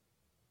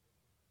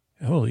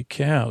 Holy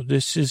cow!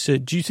 This is.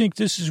 Do you think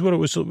this is what it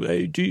was?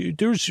 There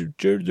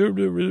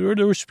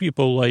was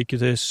people like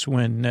this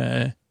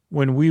when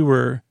we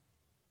were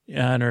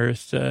on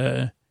Earth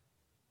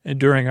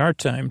during our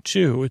time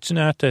too. It's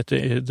not that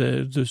the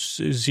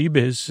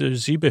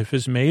Zebif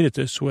has made it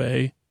this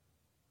way.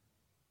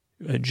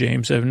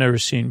 James, I've never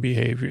seen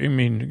behavior. I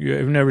mean,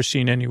 I've never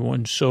seen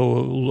anyone so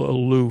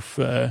aloof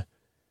and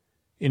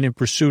in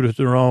pursuit of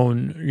their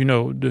own,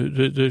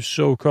 they're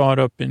so caught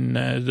up in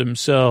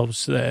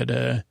themselves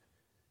that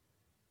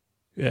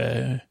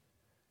I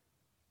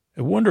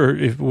wonder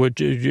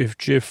if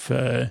Jiff,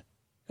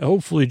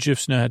 hopefully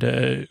Jiff's not,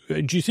 do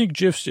you think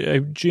Jiff's,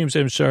 James,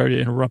 I'm sorry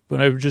to interrupt,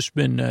 but I've just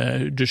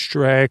been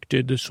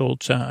distracted this whole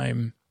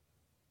time.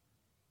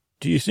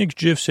 Do you think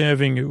Jiff's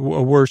having a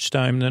worse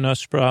time than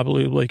us,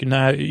 probably, like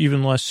not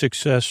even less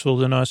successful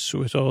than us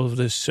with all of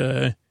this,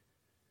 we're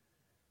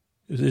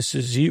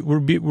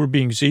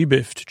being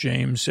Zebiffed,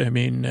 James. I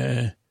mean,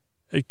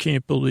 I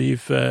can't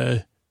believe,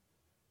 okay,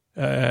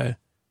 well,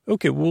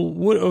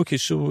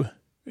 so,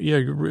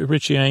 yeah,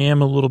 Richie, I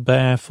am a little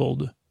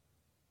baffled.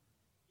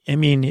 I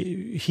mean,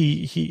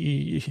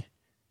 he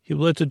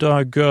let the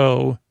dog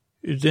go,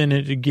 then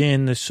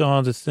they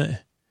saw the thing.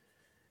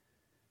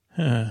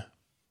 Huh.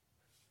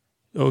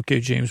 Okay,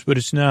 James, but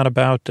it's not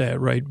about that,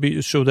 right?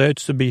 So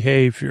that's the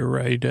behavior,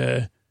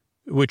 right?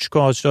 Which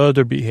caused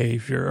other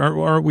behavior.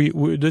 Aren't we?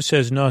 This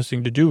has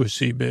nothing to do with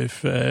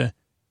CBIF.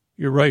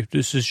 You're right.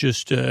 This is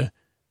just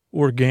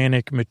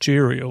organic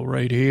material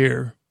right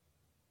here.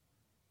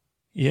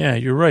 Yeah,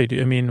 you're right.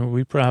 I mean,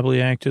 we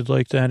probably acted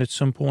like that at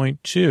some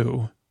point,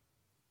 too.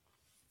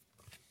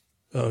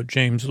 Oh,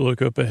 James,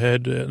 look up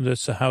ahead.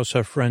 That's the house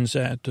our friend's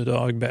at, the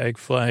dog bag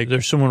flag.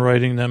 There's someone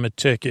writing them a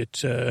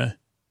ticket.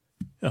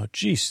 Oh,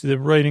 geez, they're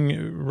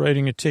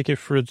writing a ticket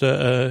for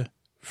the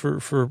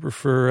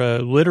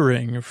for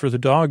littering for the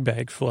dog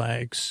bag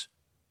flags.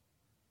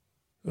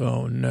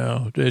 Oh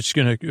no, that's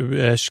gonna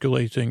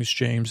escalate things,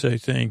 James. I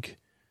think.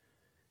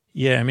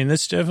 Yeah, I mean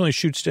this definitely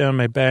shoots down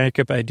my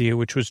backup idea,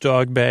 which was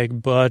dog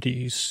bag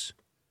buddies.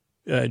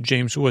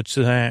 James, what's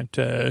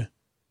that?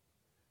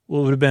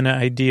 What would have been an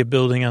idea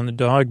building on the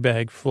dog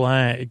bag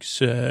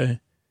flags?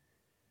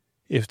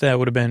 If that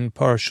would have been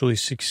partially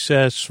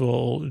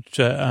successful,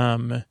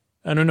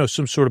 I don't know,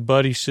 some sort of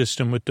buddy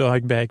system with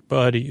dog bag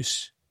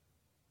buddies.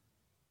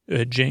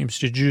 James,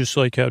 did you just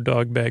like how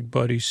dog bag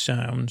buddies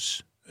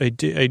sounds? I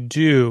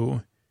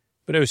do,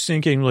 but I was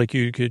thinking like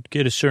you could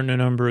get a certain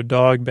number of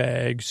dog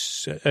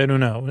bags. I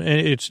don't know.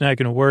 It's not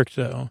going to work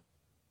though.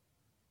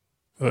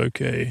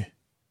 Okay,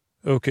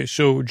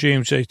 so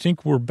James, I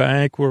think we're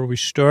back where we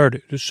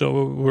started.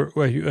 So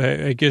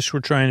I guess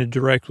we're trying to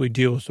directly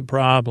deal with the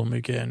problem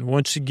again.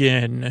 Once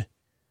again,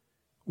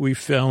 we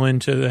fell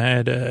into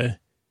that,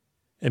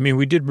 I mean,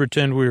 we did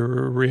pretend we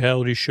were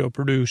reality show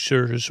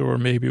producers or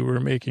maybe we were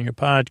making a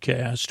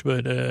podcast,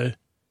 but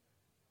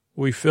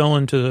we fell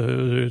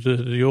into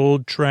the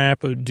old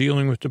trap of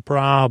dealing with the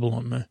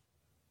problem.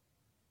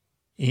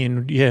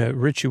 And yeah,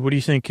 Richie, what do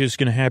you think is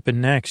going to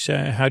happen next?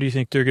 How do you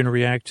think they're going to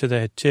react to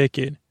that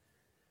ticket?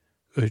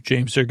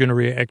 James, they're going to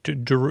react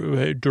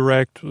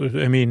direct.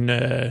 I mean,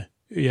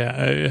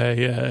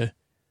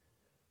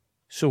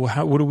 so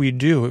what do we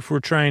do if we're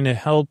trying to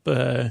help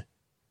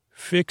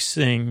fix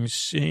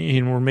things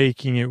and we're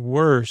making it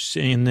worse?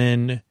 And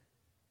then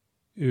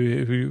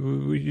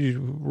maybe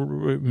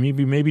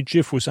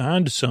Jif was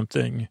onto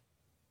something.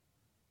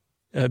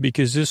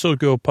 Because this will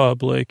go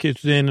public,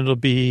 then it'll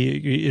be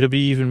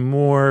even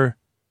more.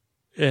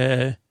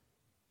 It's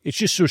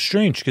just so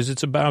strange because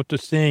it's about the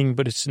thing,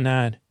 but it's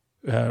not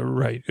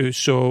right.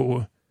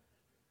 So,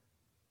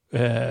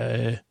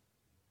 yeah,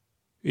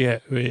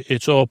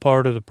 it's all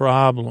part of the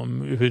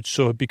problem.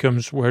 So it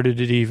becomes, where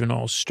did it even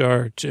all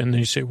start? And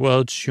they say,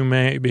 well, it's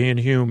being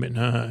human,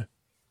 huh?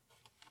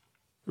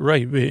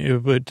 Right,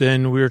 but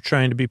then we're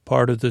trying to be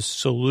part of the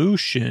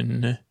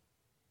solution.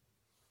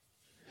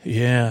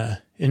 Yeah.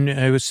 And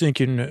I was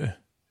thinking,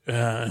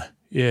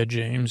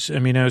 James, I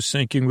mean, I was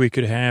thinking we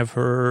could have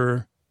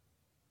her,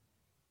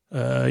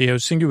 I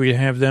was thinking we'd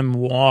have them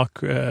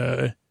walk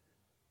a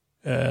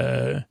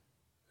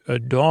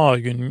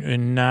dog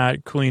and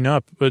not clean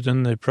up, but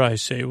then they'd probably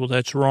say, well,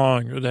 that's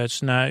wrong, or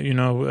that's not,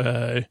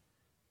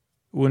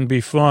 wouldn't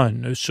be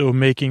fun. So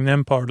making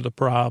them part of the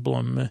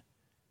problem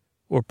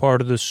or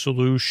part of the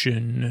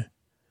solution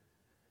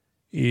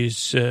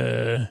is,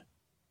 I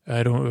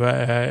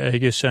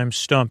guess I'm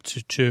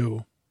stumped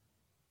too.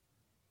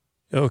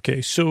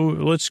 Okay, so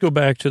let's go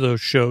back to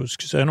those shows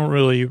because I don't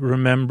really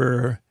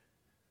remember.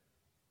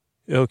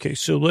 Okay,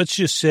 so let's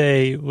just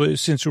say,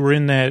 since we're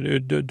in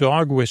that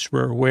dog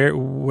whisperer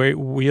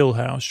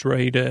wheelhouse,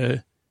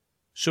 right?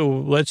 So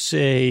let's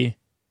say,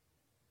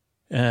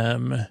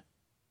 I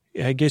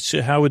guess,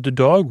 how would the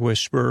dog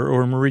whisperer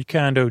or Marie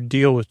Kondo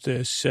deal with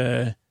this?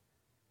 Okay,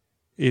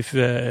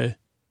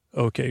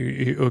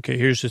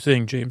 here's the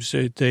thing, James.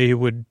 They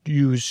would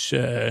use,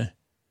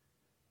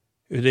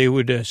 they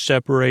would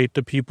separate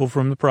the people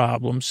from the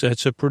problems.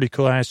 That's a pretty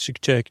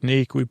classic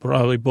technique. We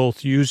probably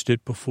both used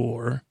it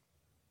before.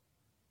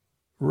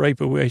 Right,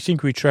 but I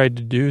think we tried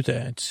to do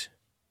that.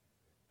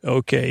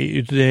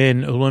 Okay,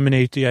 then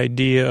eliminate the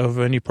idea of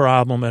any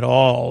problem at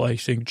all, I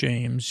think,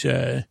 James.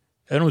 I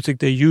don't think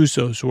they use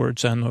those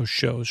words on those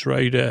shows,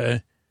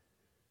 right?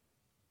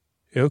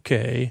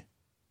 Okay.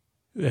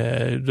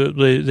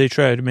 They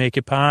try to make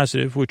it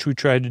positive, which we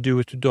tried to do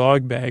with the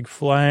dog bag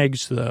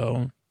flags,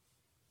 though.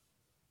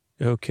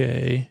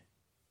 Okay,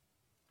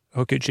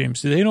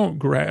 James, they don't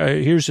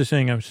here's the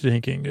thing I'm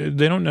thinking.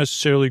 They don't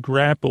necessarily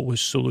grapple with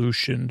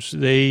solutions.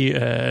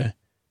 They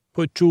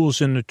put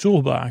tools in the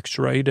toolbox,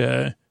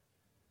 right?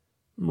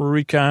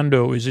 Marie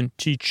Kondo isn't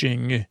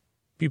teaching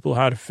people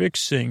how to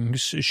fix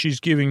things. She's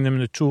giving them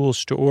the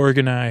tools to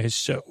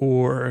organize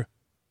or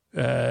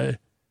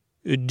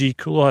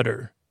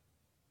declutter.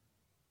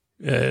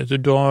 The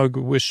dog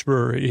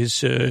whisperer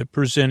is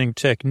presenting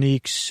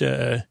techniques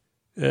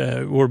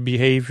or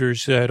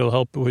behaviors that'll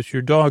help with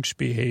your dog's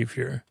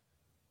behavior.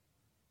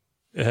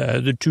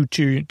 The two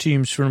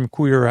teams from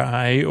Queer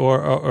Eye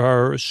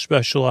are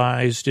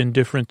specialized in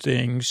different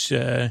things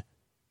to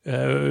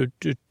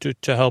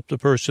help the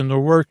person they're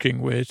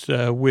working with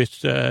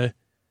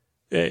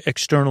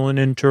external and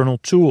internal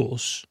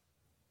tools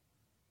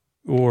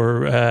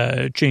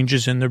or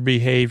changes in their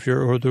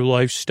behavior or their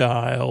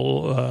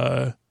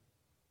lifestyle.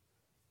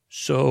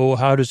 So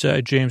how does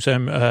that, James?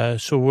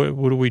 So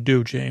what do we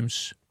do,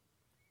 James?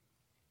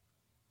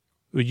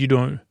 You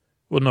don't.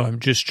 Well, no, I'm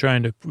just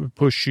trying to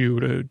push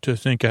you to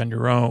think on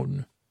your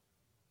own.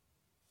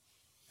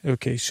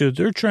 Okay, so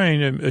they're trying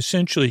to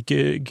essentially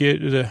get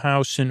the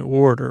house in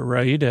order,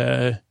 right?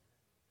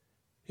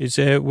 Is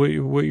that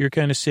what you're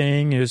kind of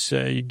saying? Is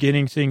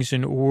getting things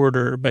in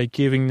order by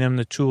giving them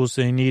the tools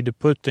they need to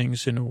put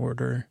things in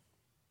order?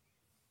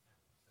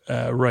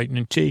 Right,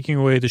 and taking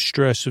away the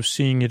stress of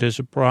seeing it as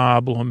a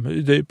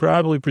problem. They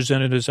probably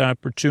present it as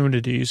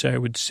opportunities, I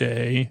would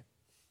say.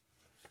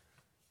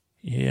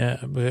 Yeah,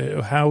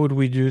 but how would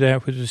we do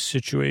that with this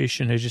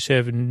situation? I just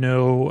have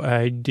no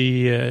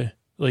idea.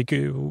 Like,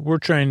 we're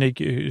trying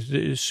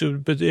to,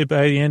 but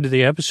by the end of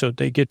the episode,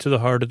 they get to the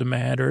heart of the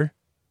matter.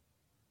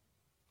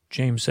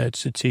 James,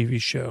 that's a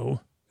TV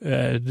show.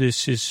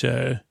 This is,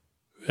 so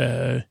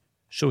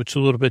it's a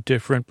little bit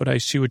different, but I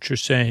see what you're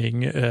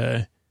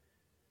saying.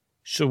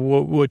 So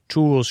what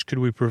tools could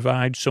we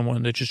provide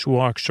someone that just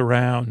walks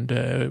around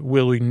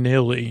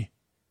willy-nilly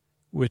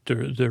with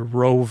their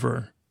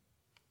rover?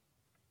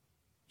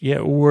 Yeah,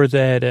 or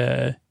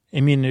that, I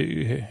mean,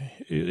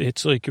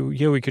 it's like,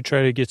 yeah, we could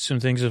try to get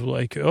some things of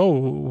like, I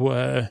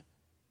don't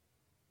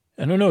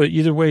know.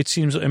 Either way, it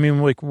seems, I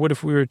mean, like, what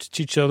if we were to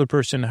teach the other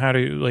person how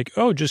to, like,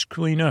 just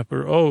clean up,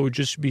 or,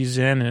 just be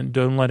zen and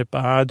don't let it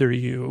bother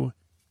you.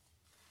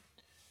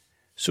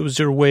 So is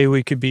there a way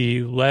we could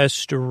be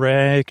less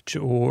direct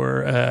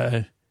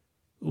or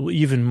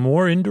even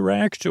more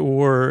indirect,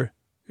 or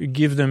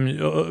give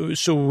them,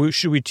 so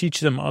should we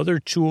teach them other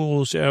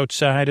tools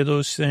outside of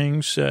those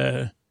things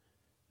that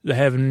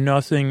have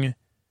nothing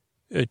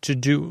to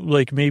do,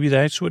 like, maybe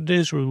that's what it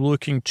is. We're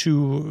looking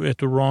at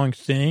the wrong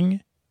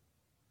thing.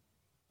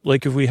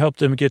 Like, if we help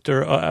them get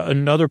their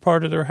another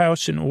part of their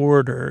house in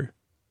order,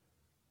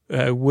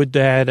 would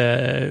that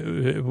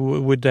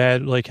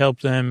like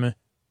help them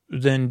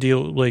then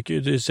deal? Like,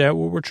 is that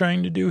what we're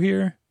trying to do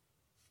here?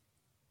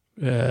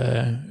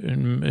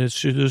 And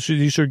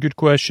these are good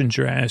questions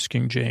you're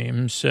asking,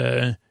 James.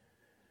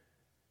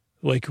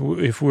 Like,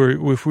 if we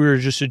were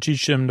just to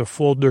teach them to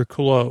fold their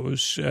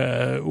clothes,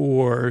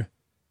 or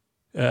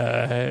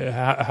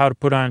how to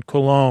put on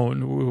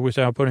cologne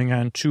without putting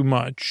on too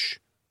much,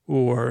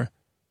 or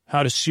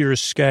how to sear a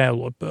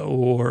scallop,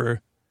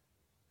 or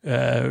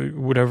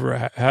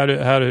whatever, how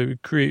to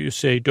create,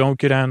 say, don't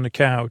get on the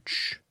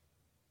couch.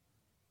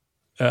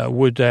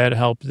 Would that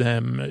help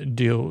them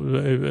deal?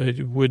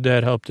 Would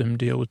that help them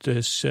deal with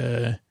this?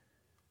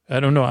 I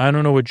don't know. I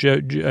don't know what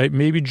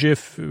maybe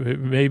Jif.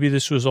 Maybe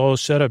this was all a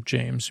setup,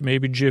 James.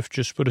 Maybe Jif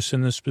just put us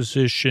in this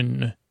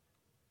position.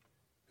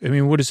 I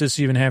mean, what does this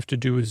even have to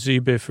do with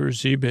ZBIF or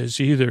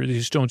ZBiz either?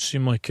 These don't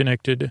seem like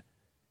connected,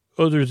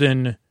 other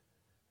than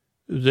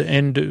the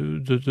end,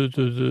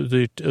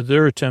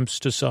 their attempts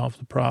to solve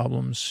the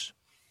problems.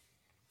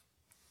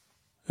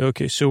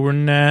 Okay, so we're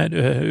not,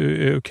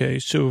 okay,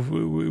 so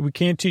we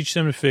can't teach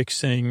them to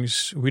fix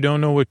things. We don't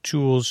know what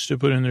tools to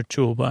put in their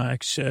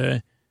toolbox.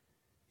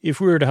 If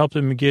we were to help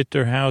them get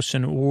their house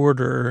in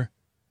order,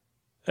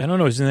 I don't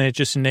know, isn't that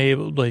just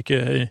enabled, like,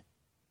 isn't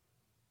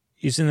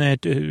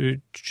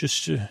that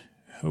just,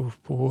 oh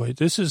boy,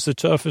 this is the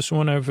toughest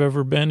one I've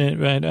ever been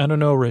in. I don't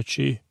know,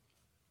 Richie.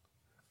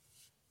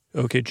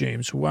 Okay,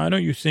 James, why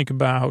don't you think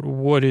about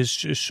what is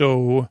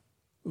so...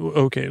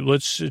 Okay,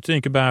 let's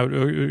think about,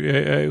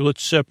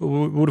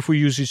 what if we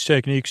use these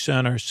techniques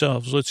on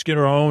ourselves? Let's get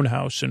our own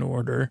house in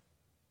order.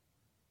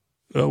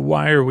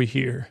 Why are we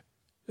here?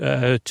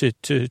 To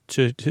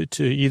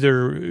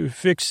either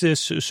fix this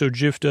so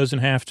Jif doesn't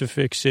have to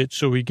fix it,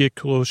 so we get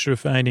closer to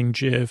finding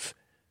Jif,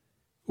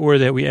 or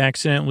that we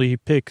accidentally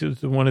pick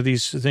one of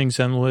these things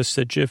on the list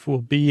that Jif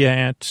will be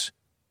at,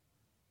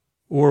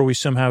 or we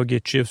somehow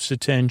get Jif's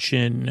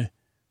attention,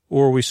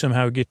 or we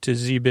somehow get to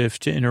ZBIF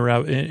to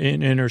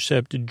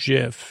intercept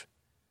Jif.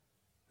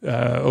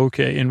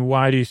 Okay, and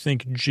why do you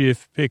think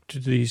Jif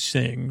picked these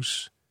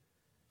things?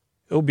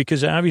 Oh,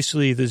 because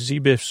obviously the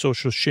ZBIF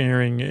social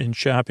sharing and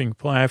shopping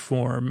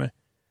platform,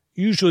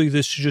 usually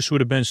this just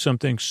would have been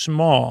something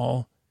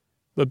small,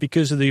 but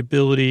because of the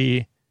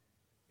ability,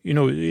 you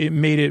know, it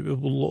made it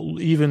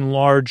even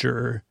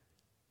larger.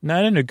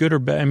 Not in a good or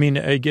bad, I mean,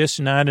 I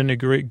guess not in a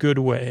good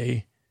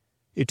way.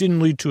 It didn't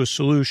lead to a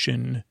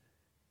solution.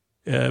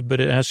 But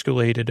it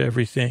escalated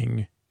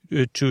everything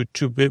to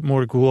a bit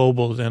more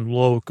global than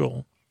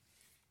local.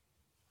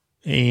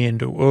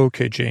 And,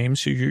 okay,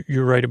 James,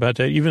 you're right about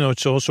that, even though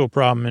it's also a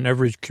problem in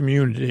every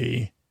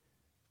community.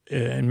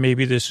 And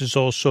maybe this is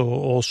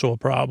also a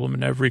problem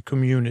in every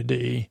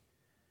community.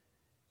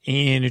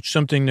 And it's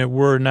something that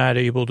we're not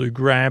able to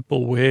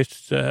grapple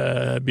with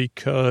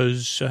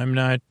because I'm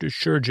not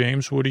sure,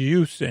 James. What do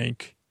you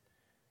think?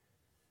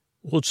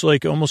 Well, it's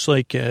like almost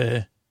like...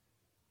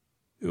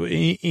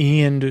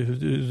 and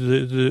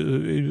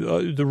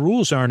the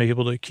rules aren't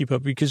able to keep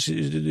up because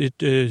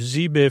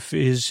ZBIF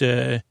is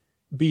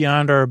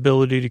beyond our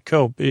ability to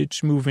cope.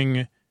 It's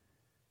moving.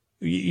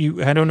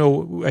 I don't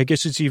know. I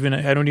guess it's even.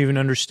 I don't even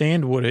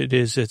understand what it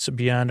is that's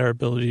beyond our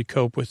ability to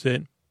cope with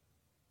it.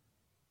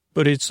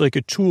 But it's like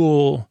a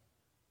tool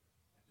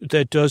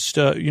that does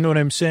stuff. You know what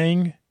I'm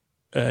saying,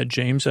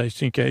 James? I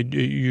think I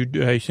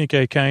think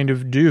I kind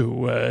of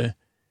do.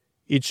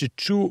 It's a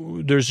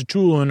tool. There's a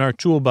tool in our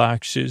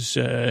toolboxes,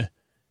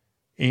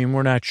 and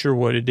we're not sure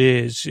what it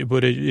is,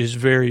 but it is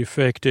very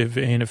effective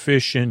and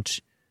efficient,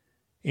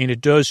 and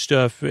it does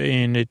stuff,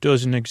 and it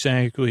doesn't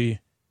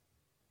exactly.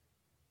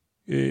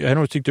 I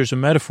don't think there's a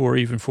metaphor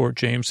even for it,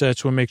 James.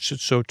 That's what makes it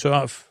so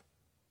tough.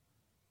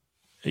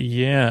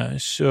 Yeah.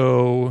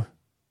 So,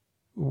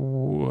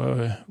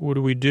 what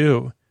do we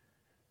do?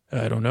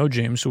 I don't know,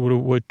 James.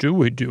 What do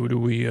we do? Do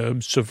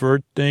we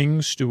subvert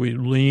things? Do we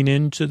lean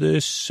into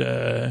this?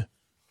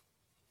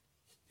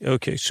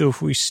 Okay, so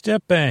if we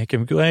step back,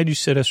 I'm glad you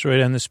set us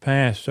right on this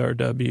path,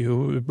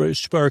 RW. It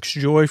sparks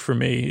joy for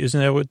me. Isn't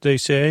that what they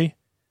say?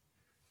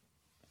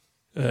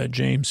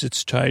 James,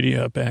 it's tidy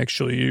up,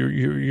 actually.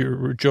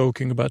 You're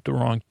joking about the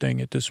wrong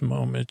thing at this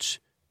moment.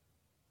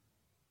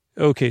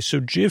 Okay, so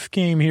Jif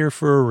came here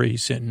for a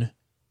reason,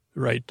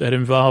 right? That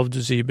involved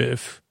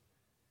ZBIF.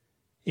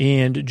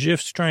 And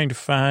Jif's trying to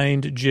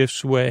find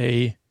Jif's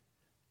way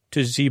to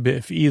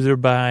ZBIF, either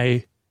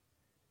by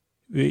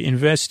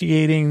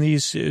investigating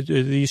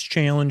these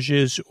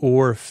challenges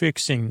or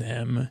fixing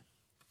them.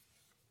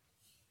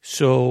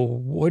 So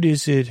what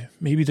is it?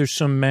 Maybe there's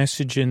some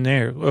message in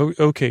there.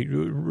 Okay,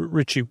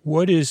 Richie,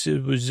 how did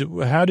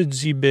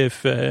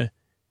ZBIF,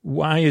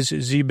 why is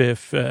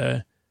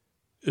ZBIF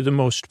the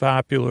most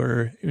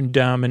popular and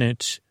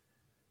dominant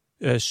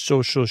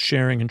social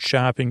sharing and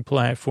shopping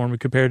platform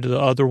compared to the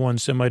other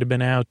ones that might have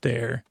been out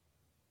there?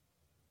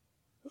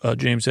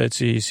 James,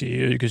 that's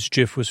easy because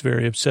Jiff was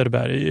very upset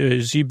about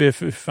it. Z-Biff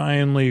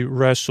finally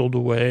wrestled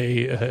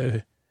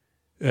away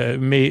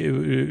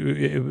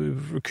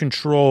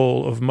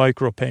control of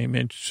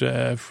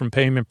micropayments from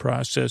payment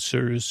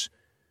processors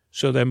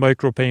so that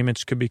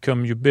micropayments could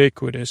become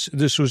ubiquitous.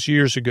 This was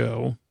years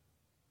ago.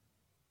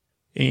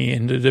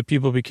 And the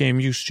people became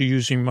used to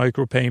using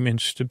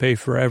micropayments to pay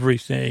for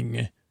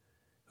everything,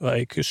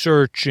 like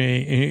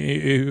searching.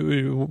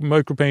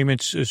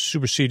 Micropayments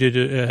superseded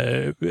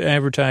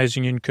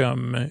advertising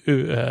income.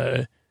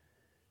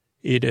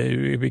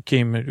 It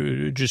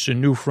became just a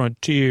new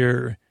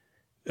frontier.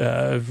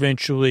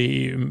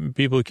 Eventually,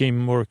 people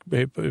became went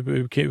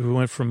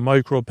from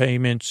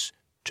micropayments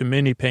to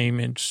mini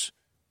payments.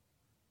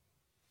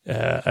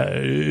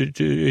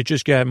 It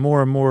just got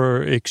more and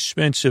more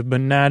expensive, but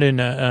not in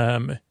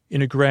a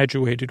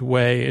graduated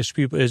way as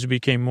it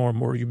became more and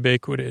more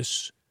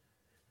ubiquitous.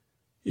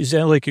 Is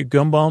that like a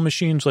gumball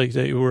machines? Like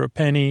they were a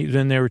penny,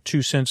 then they were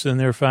 2 cents, then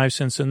they were 5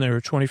 cents, then they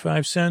were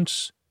 25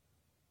 cents?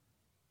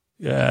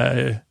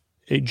 Hey,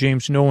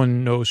 James, no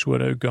one knows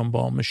what a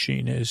gumball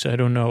machine is. I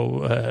don't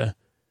know.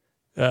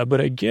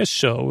 But I guess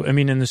so. I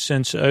mean, in the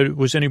sense,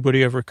 was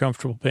anybody ever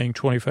comfortable paying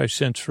 25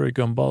 cents for a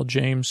gumball,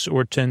 James,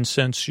 or 10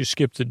 cents? You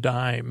skipped the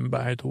dime,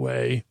 by the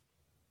way.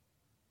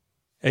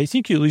 I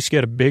think you at least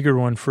got a bigger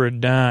one for a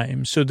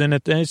dime. So then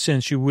at that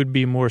sense, you would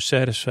be more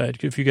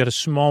satisfied. If you got a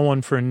small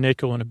one for a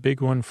nickel and a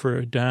big one for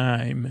a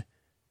dime.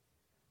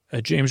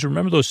 James,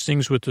 remember those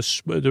things with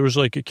there was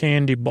like a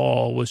candy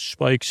ball with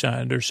spikes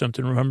on it or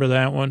something. Remember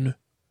that one?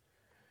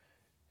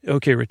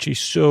 Okay, Richie,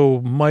 so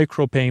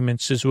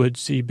micropayments is what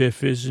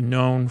Z-Biff is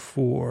known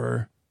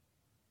for.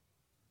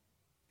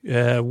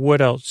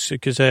 What else?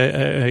 Because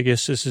I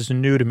guess this is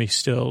new to me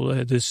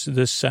still,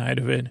 this side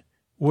of it.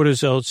 What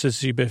else is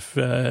Z-Biff?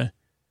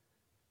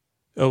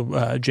 James,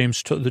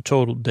 the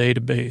total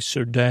database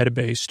or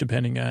database,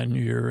 depending on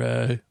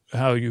your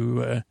how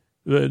you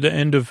the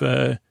end of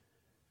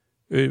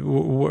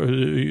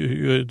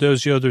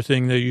there's the other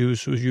thing they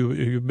use was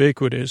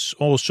ubiquitous.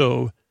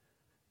 Also,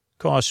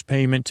 cost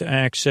payment to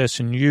access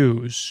and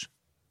use.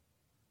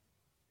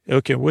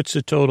 Okay, what's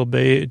the total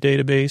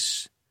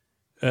database?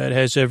 It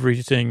has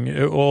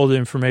everything, all the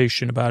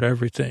information about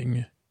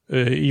everything,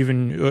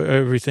 even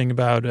everything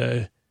about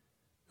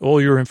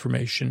all your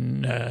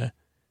information.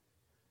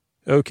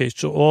 Okay,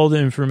 so all the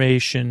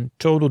information,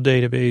 total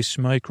database,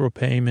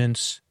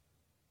 micropayments,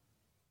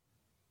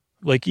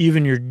 like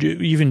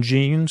even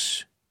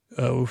genes.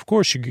 Of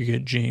course, you could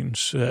get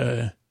genes.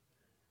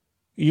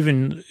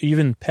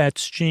 Even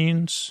pets'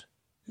 genes.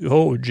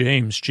 Oh,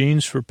 James,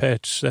 genes for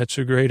pets. That's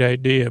a great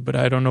idea, but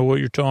I don't know what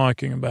you're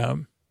talking about.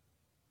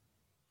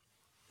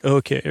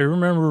 Okay, I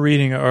remember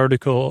reading an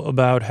article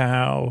about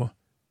how,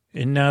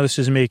 and now this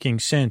is making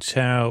sense,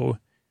 how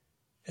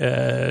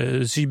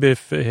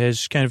Z-Biff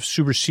has kind of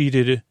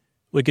superseded,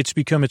 like it's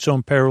become its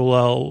own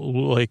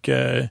parallel,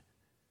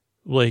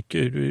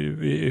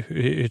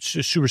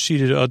 it's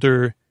superseded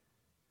other,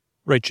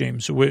 right,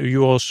 James?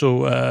 You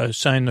also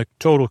signed the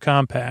Total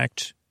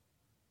Compact,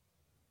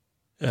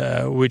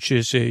 which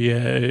is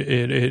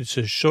I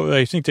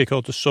think they call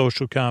it the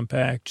Social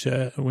Compact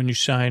when you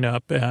sign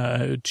up,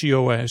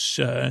 TOS,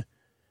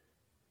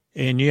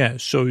 and yeah,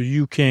 so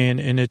you can,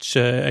 and it's,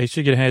 I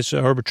think it has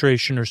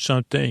arbitration or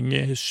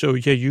something. So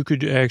yeah, you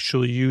could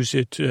actually use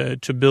it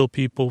to bill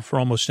people for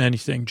almost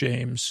anything,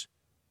 James.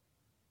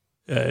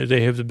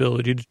 They have the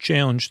ability to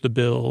challenge the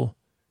bill.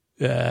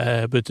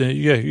 But then,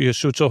 yeah,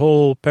 so it's a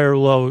whole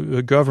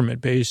parallel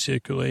government,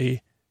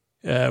 basically.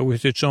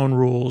 With its own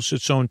rules,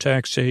 its own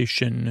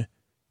taxation,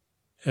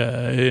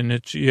 and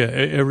it's, yeah,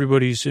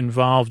 everybody's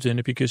involved in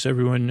it because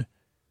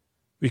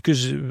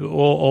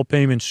all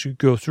payments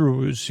go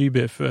through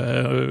Z-Biff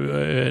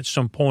at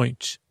some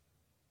point.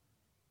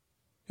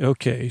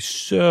 Okay,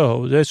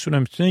 so that's what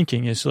I'm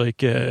thinking is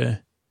like,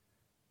 okay,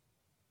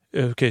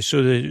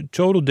 so the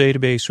total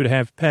database would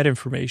have pet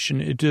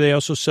information. Do they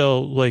also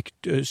sell, like,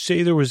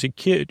 say there was a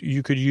kit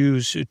you could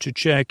use to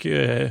check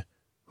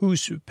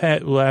whose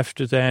pet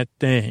left that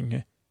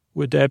thing?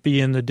 Would that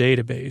be in the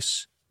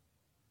database?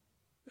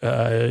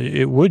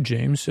 It would,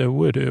 James. It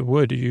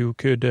would. You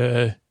could,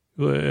 I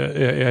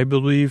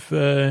believe,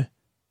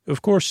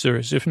 of course there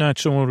is. If not,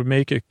 someone would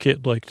make a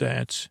kit like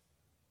that.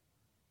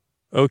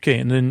 Okay,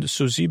 and then,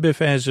 so Z-Biff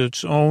has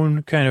its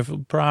own kind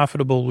of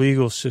profitable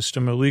legal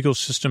system, a legal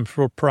system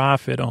for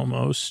profit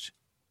almost.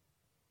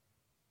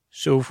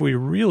 So if we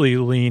really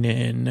lean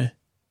in,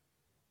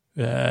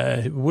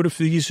 what if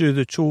these are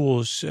the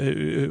tools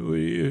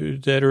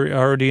that are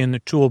already in the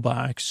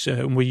toolbox,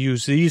 and we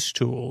use these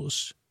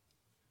tools?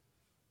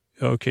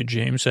 Okay,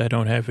 James, I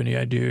don't have any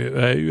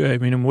idea. I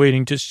mean, I'm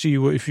waiting to see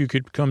if you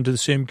could come to the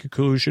same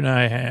conclusion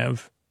I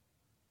have.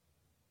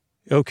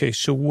 Okay,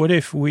 so what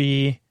if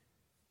these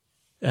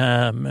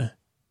are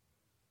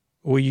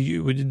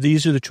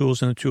the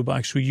tools in the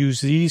toolbox. We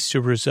use these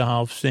to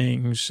resolve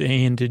things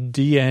and to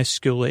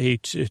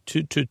de-escalate,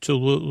 to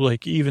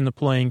like even the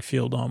playing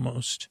field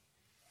almost.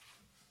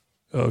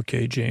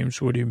 Okay,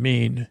 James, what do you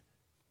mean?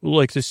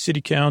 like the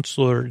city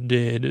councilor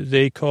did.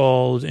 They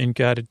called and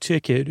got a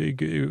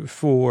ticket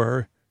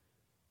for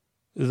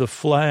the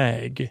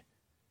flag.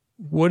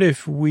 What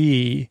if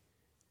we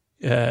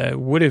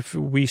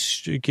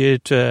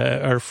get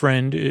our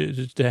friend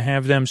to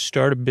have them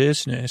start a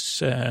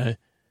business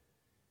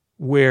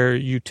where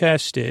you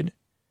test it,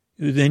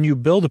 then you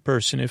bill the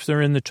person. If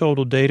they're in the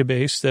total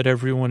database that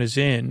everyone is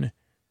in,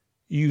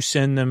 you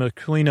send them a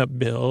cleanup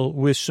bill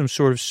with some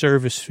sort of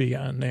service fee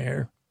on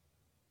there.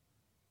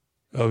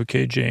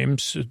 Okay,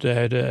 James,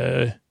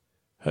 that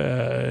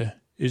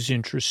is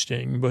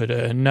interesting,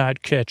 but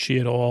not catchy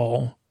at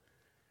all.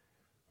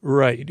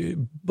 Right,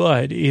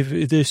 but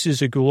if this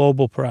is a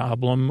global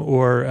problem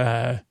or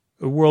a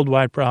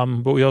worldwide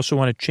problem, but we also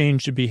want to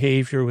change the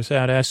behavior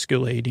without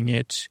escalating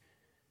it,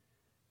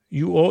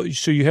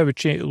 so you have a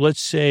change.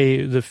 Let's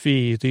say the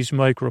fee, these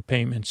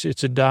micropayments,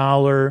 it's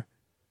 $1.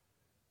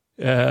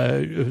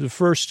 The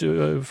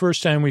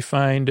first time we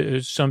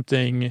find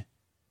something,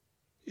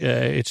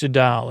 it's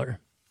 $1,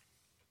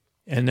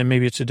 and then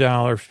maybe it's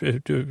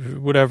 $1,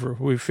 whatever.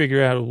 We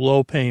figure out a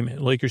low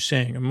payment, like you're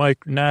saying,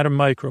 not a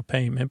micro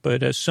payment,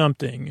 but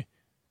something.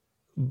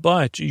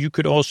 But you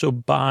could also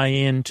buy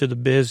into the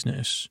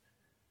business,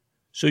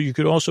 so you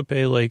could also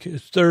pay like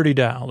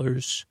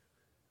 $30.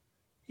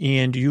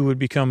 And you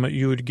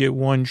would get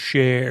one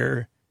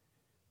share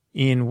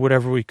in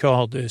whatever we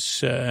call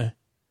this. I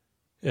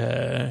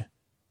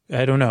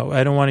don't know.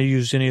 I don't want to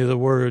use any of the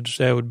words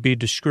that would be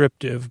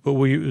descriptive, but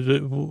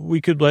we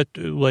could let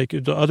like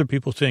the other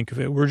people think of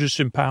it. We're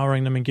just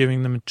empowering them and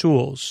giving them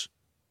tools.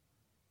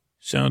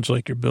 Sounds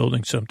like you're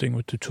building something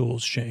with the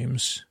tools,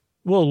 James.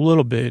 Well, a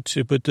little bit,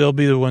 but they'll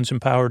be the ones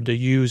empowered to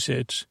use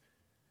it.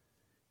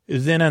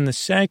 Then on the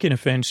second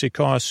offense, it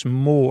costs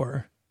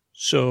more.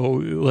 So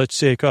let's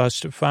say it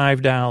costs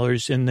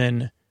 $5, and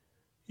then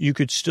you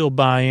could still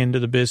buy into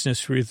the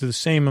business for either the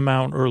same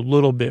amount or a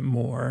little bit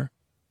more.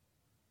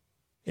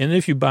 And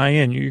if you buy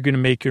in, you're going to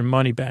make your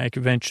money back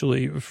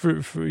eventually,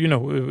 for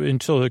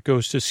until it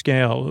goes to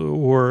scale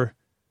or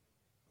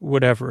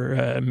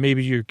whatever.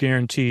 Maybe you're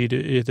guaranteed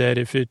that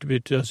if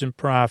it doesn't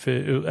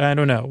profit, I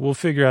don't know. We'll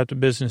figure out the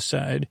business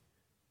side.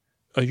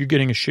 You're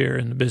getting a share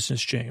in the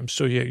business, James.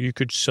 So, yeah, you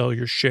could sell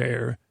your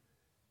share.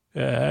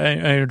 I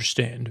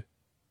understand.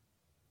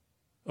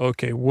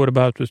 Okay, what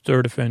about the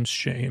third offense,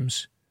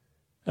 James?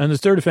 On the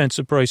third offense,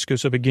 the price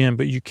goes up again,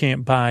 but you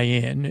can't buy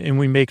in, and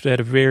we make that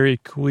a very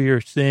clear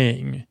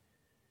thing.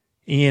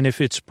 And if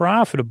it's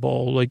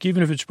profitable, like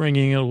even if it's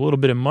bringing in a little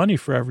bit of money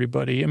for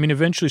everybody, I mean,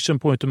 eventually at some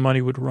point the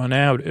money would run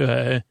out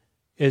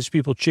as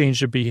people change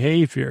their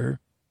behavior.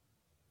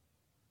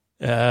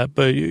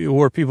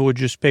 Or people would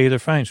just pay their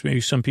fines.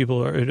 Maybe some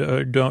people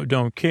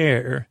don't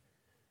care.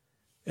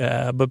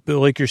 But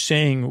like you're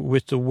saying,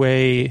 with the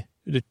way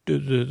the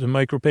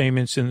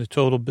micropayments and the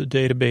total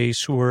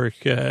database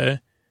work,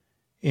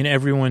 and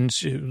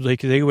everyone's like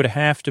they would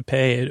have to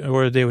pay it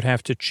or they would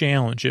have to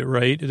challenge it,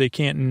 right? They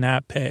can't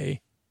not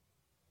pay.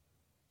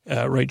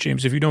 Right,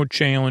 James? If you don't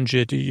challenge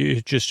it,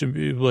 it's just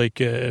like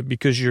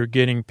because you're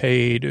getting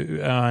paid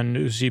on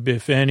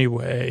ZBIF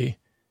anyway.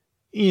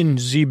 In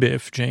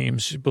ZBIF,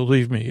 James,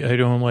 believe me, I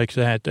don't like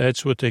that.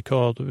 That's what they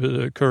call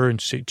the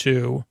currency,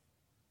 too.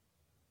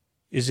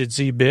 Is it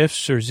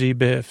ZBIFs or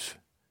ZBIF?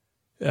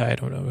 I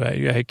don't know.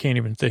 I can't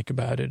even think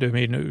about it. I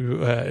mean,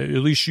 at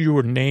least you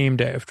were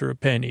named after a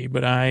penny,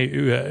 but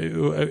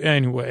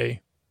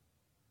anyway.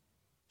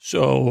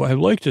 So I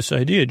like this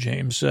idea,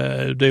 James.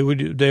 They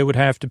would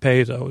have to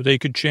pay, though. They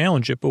could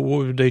challenge it, but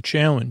what would they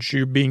challenge?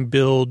 You're being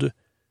billed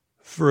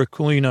for a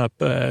cleanup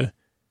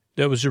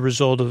that was a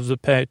result of the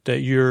pet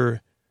that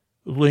you're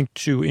linked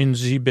to in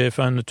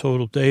ZBIF on the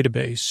total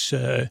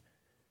database.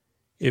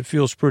 It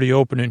feels pretty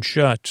open and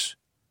shut.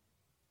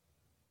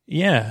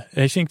 Yeah,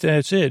 I think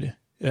that's it.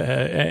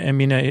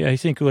 I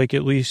think like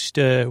at least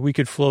we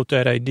could float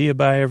that idea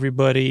by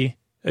everybody.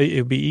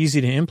 It would be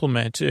easy to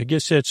implement. I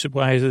guess that's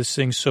why this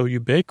thing's so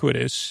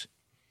ubiquitous.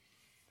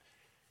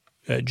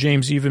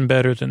 James, even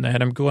better than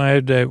that. I'm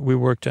glad that we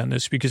worked on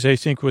this because I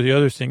think the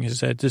other thing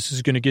is that this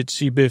is going to get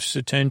ZBIF's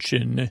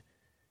attention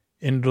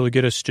and it'll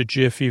get us to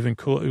GIF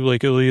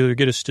it'll either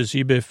get us to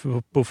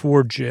ZBIF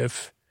before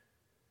GIF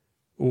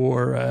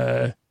or,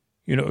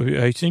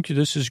 I think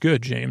this is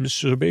good, James.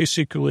 So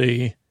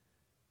basically,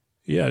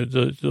 yeah,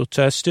 they'll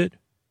test it.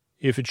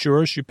 If it's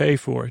yours, you pay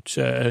for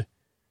it.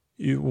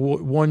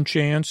 One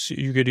chance,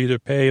 you could either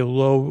pay a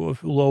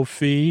low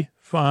fee,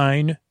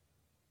 fine,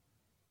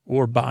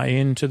 or buy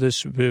into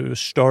this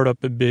startup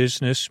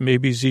business.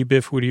 Maybe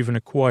ZBIF would even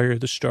acquire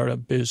the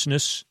startup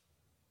business.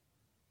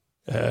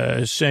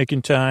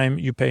 Second time,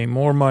 you pay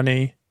more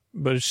money,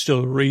 but it's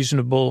still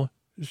reasonable.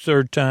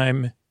 Third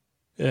time,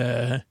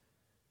 yeah,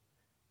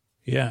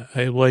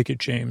 I like it,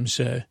 James.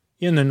 And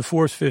then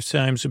fourth, fifth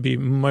times would be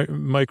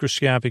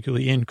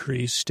microscopically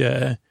increased.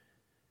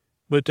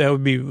 But that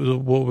would be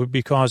what would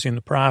be causing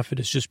the profit.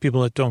 It's just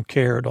people that don't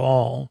care at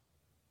all.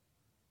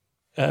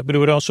 But it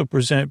would also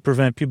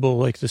prevent people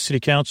like the city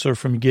councilor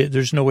from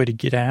there's no way to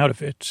get out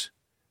of it.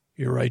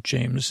 You're right,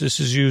 James.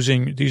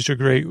 These are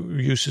great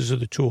uses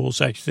of the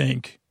tools, I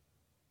think.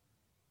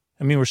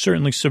 I mean, we're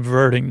certainly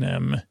subverting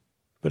them,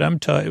 but I'm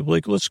tired.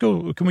 Like, let's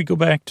go. Can we go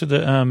back to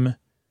the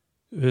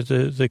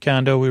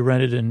condo we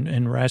rented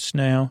and rest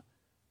now?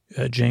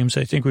 James,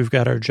 I think we've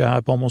got our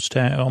job almost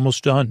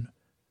done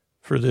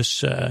for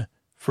this,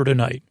 for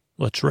tonight.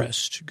 Let's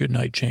rest. Good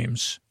night,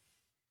 James.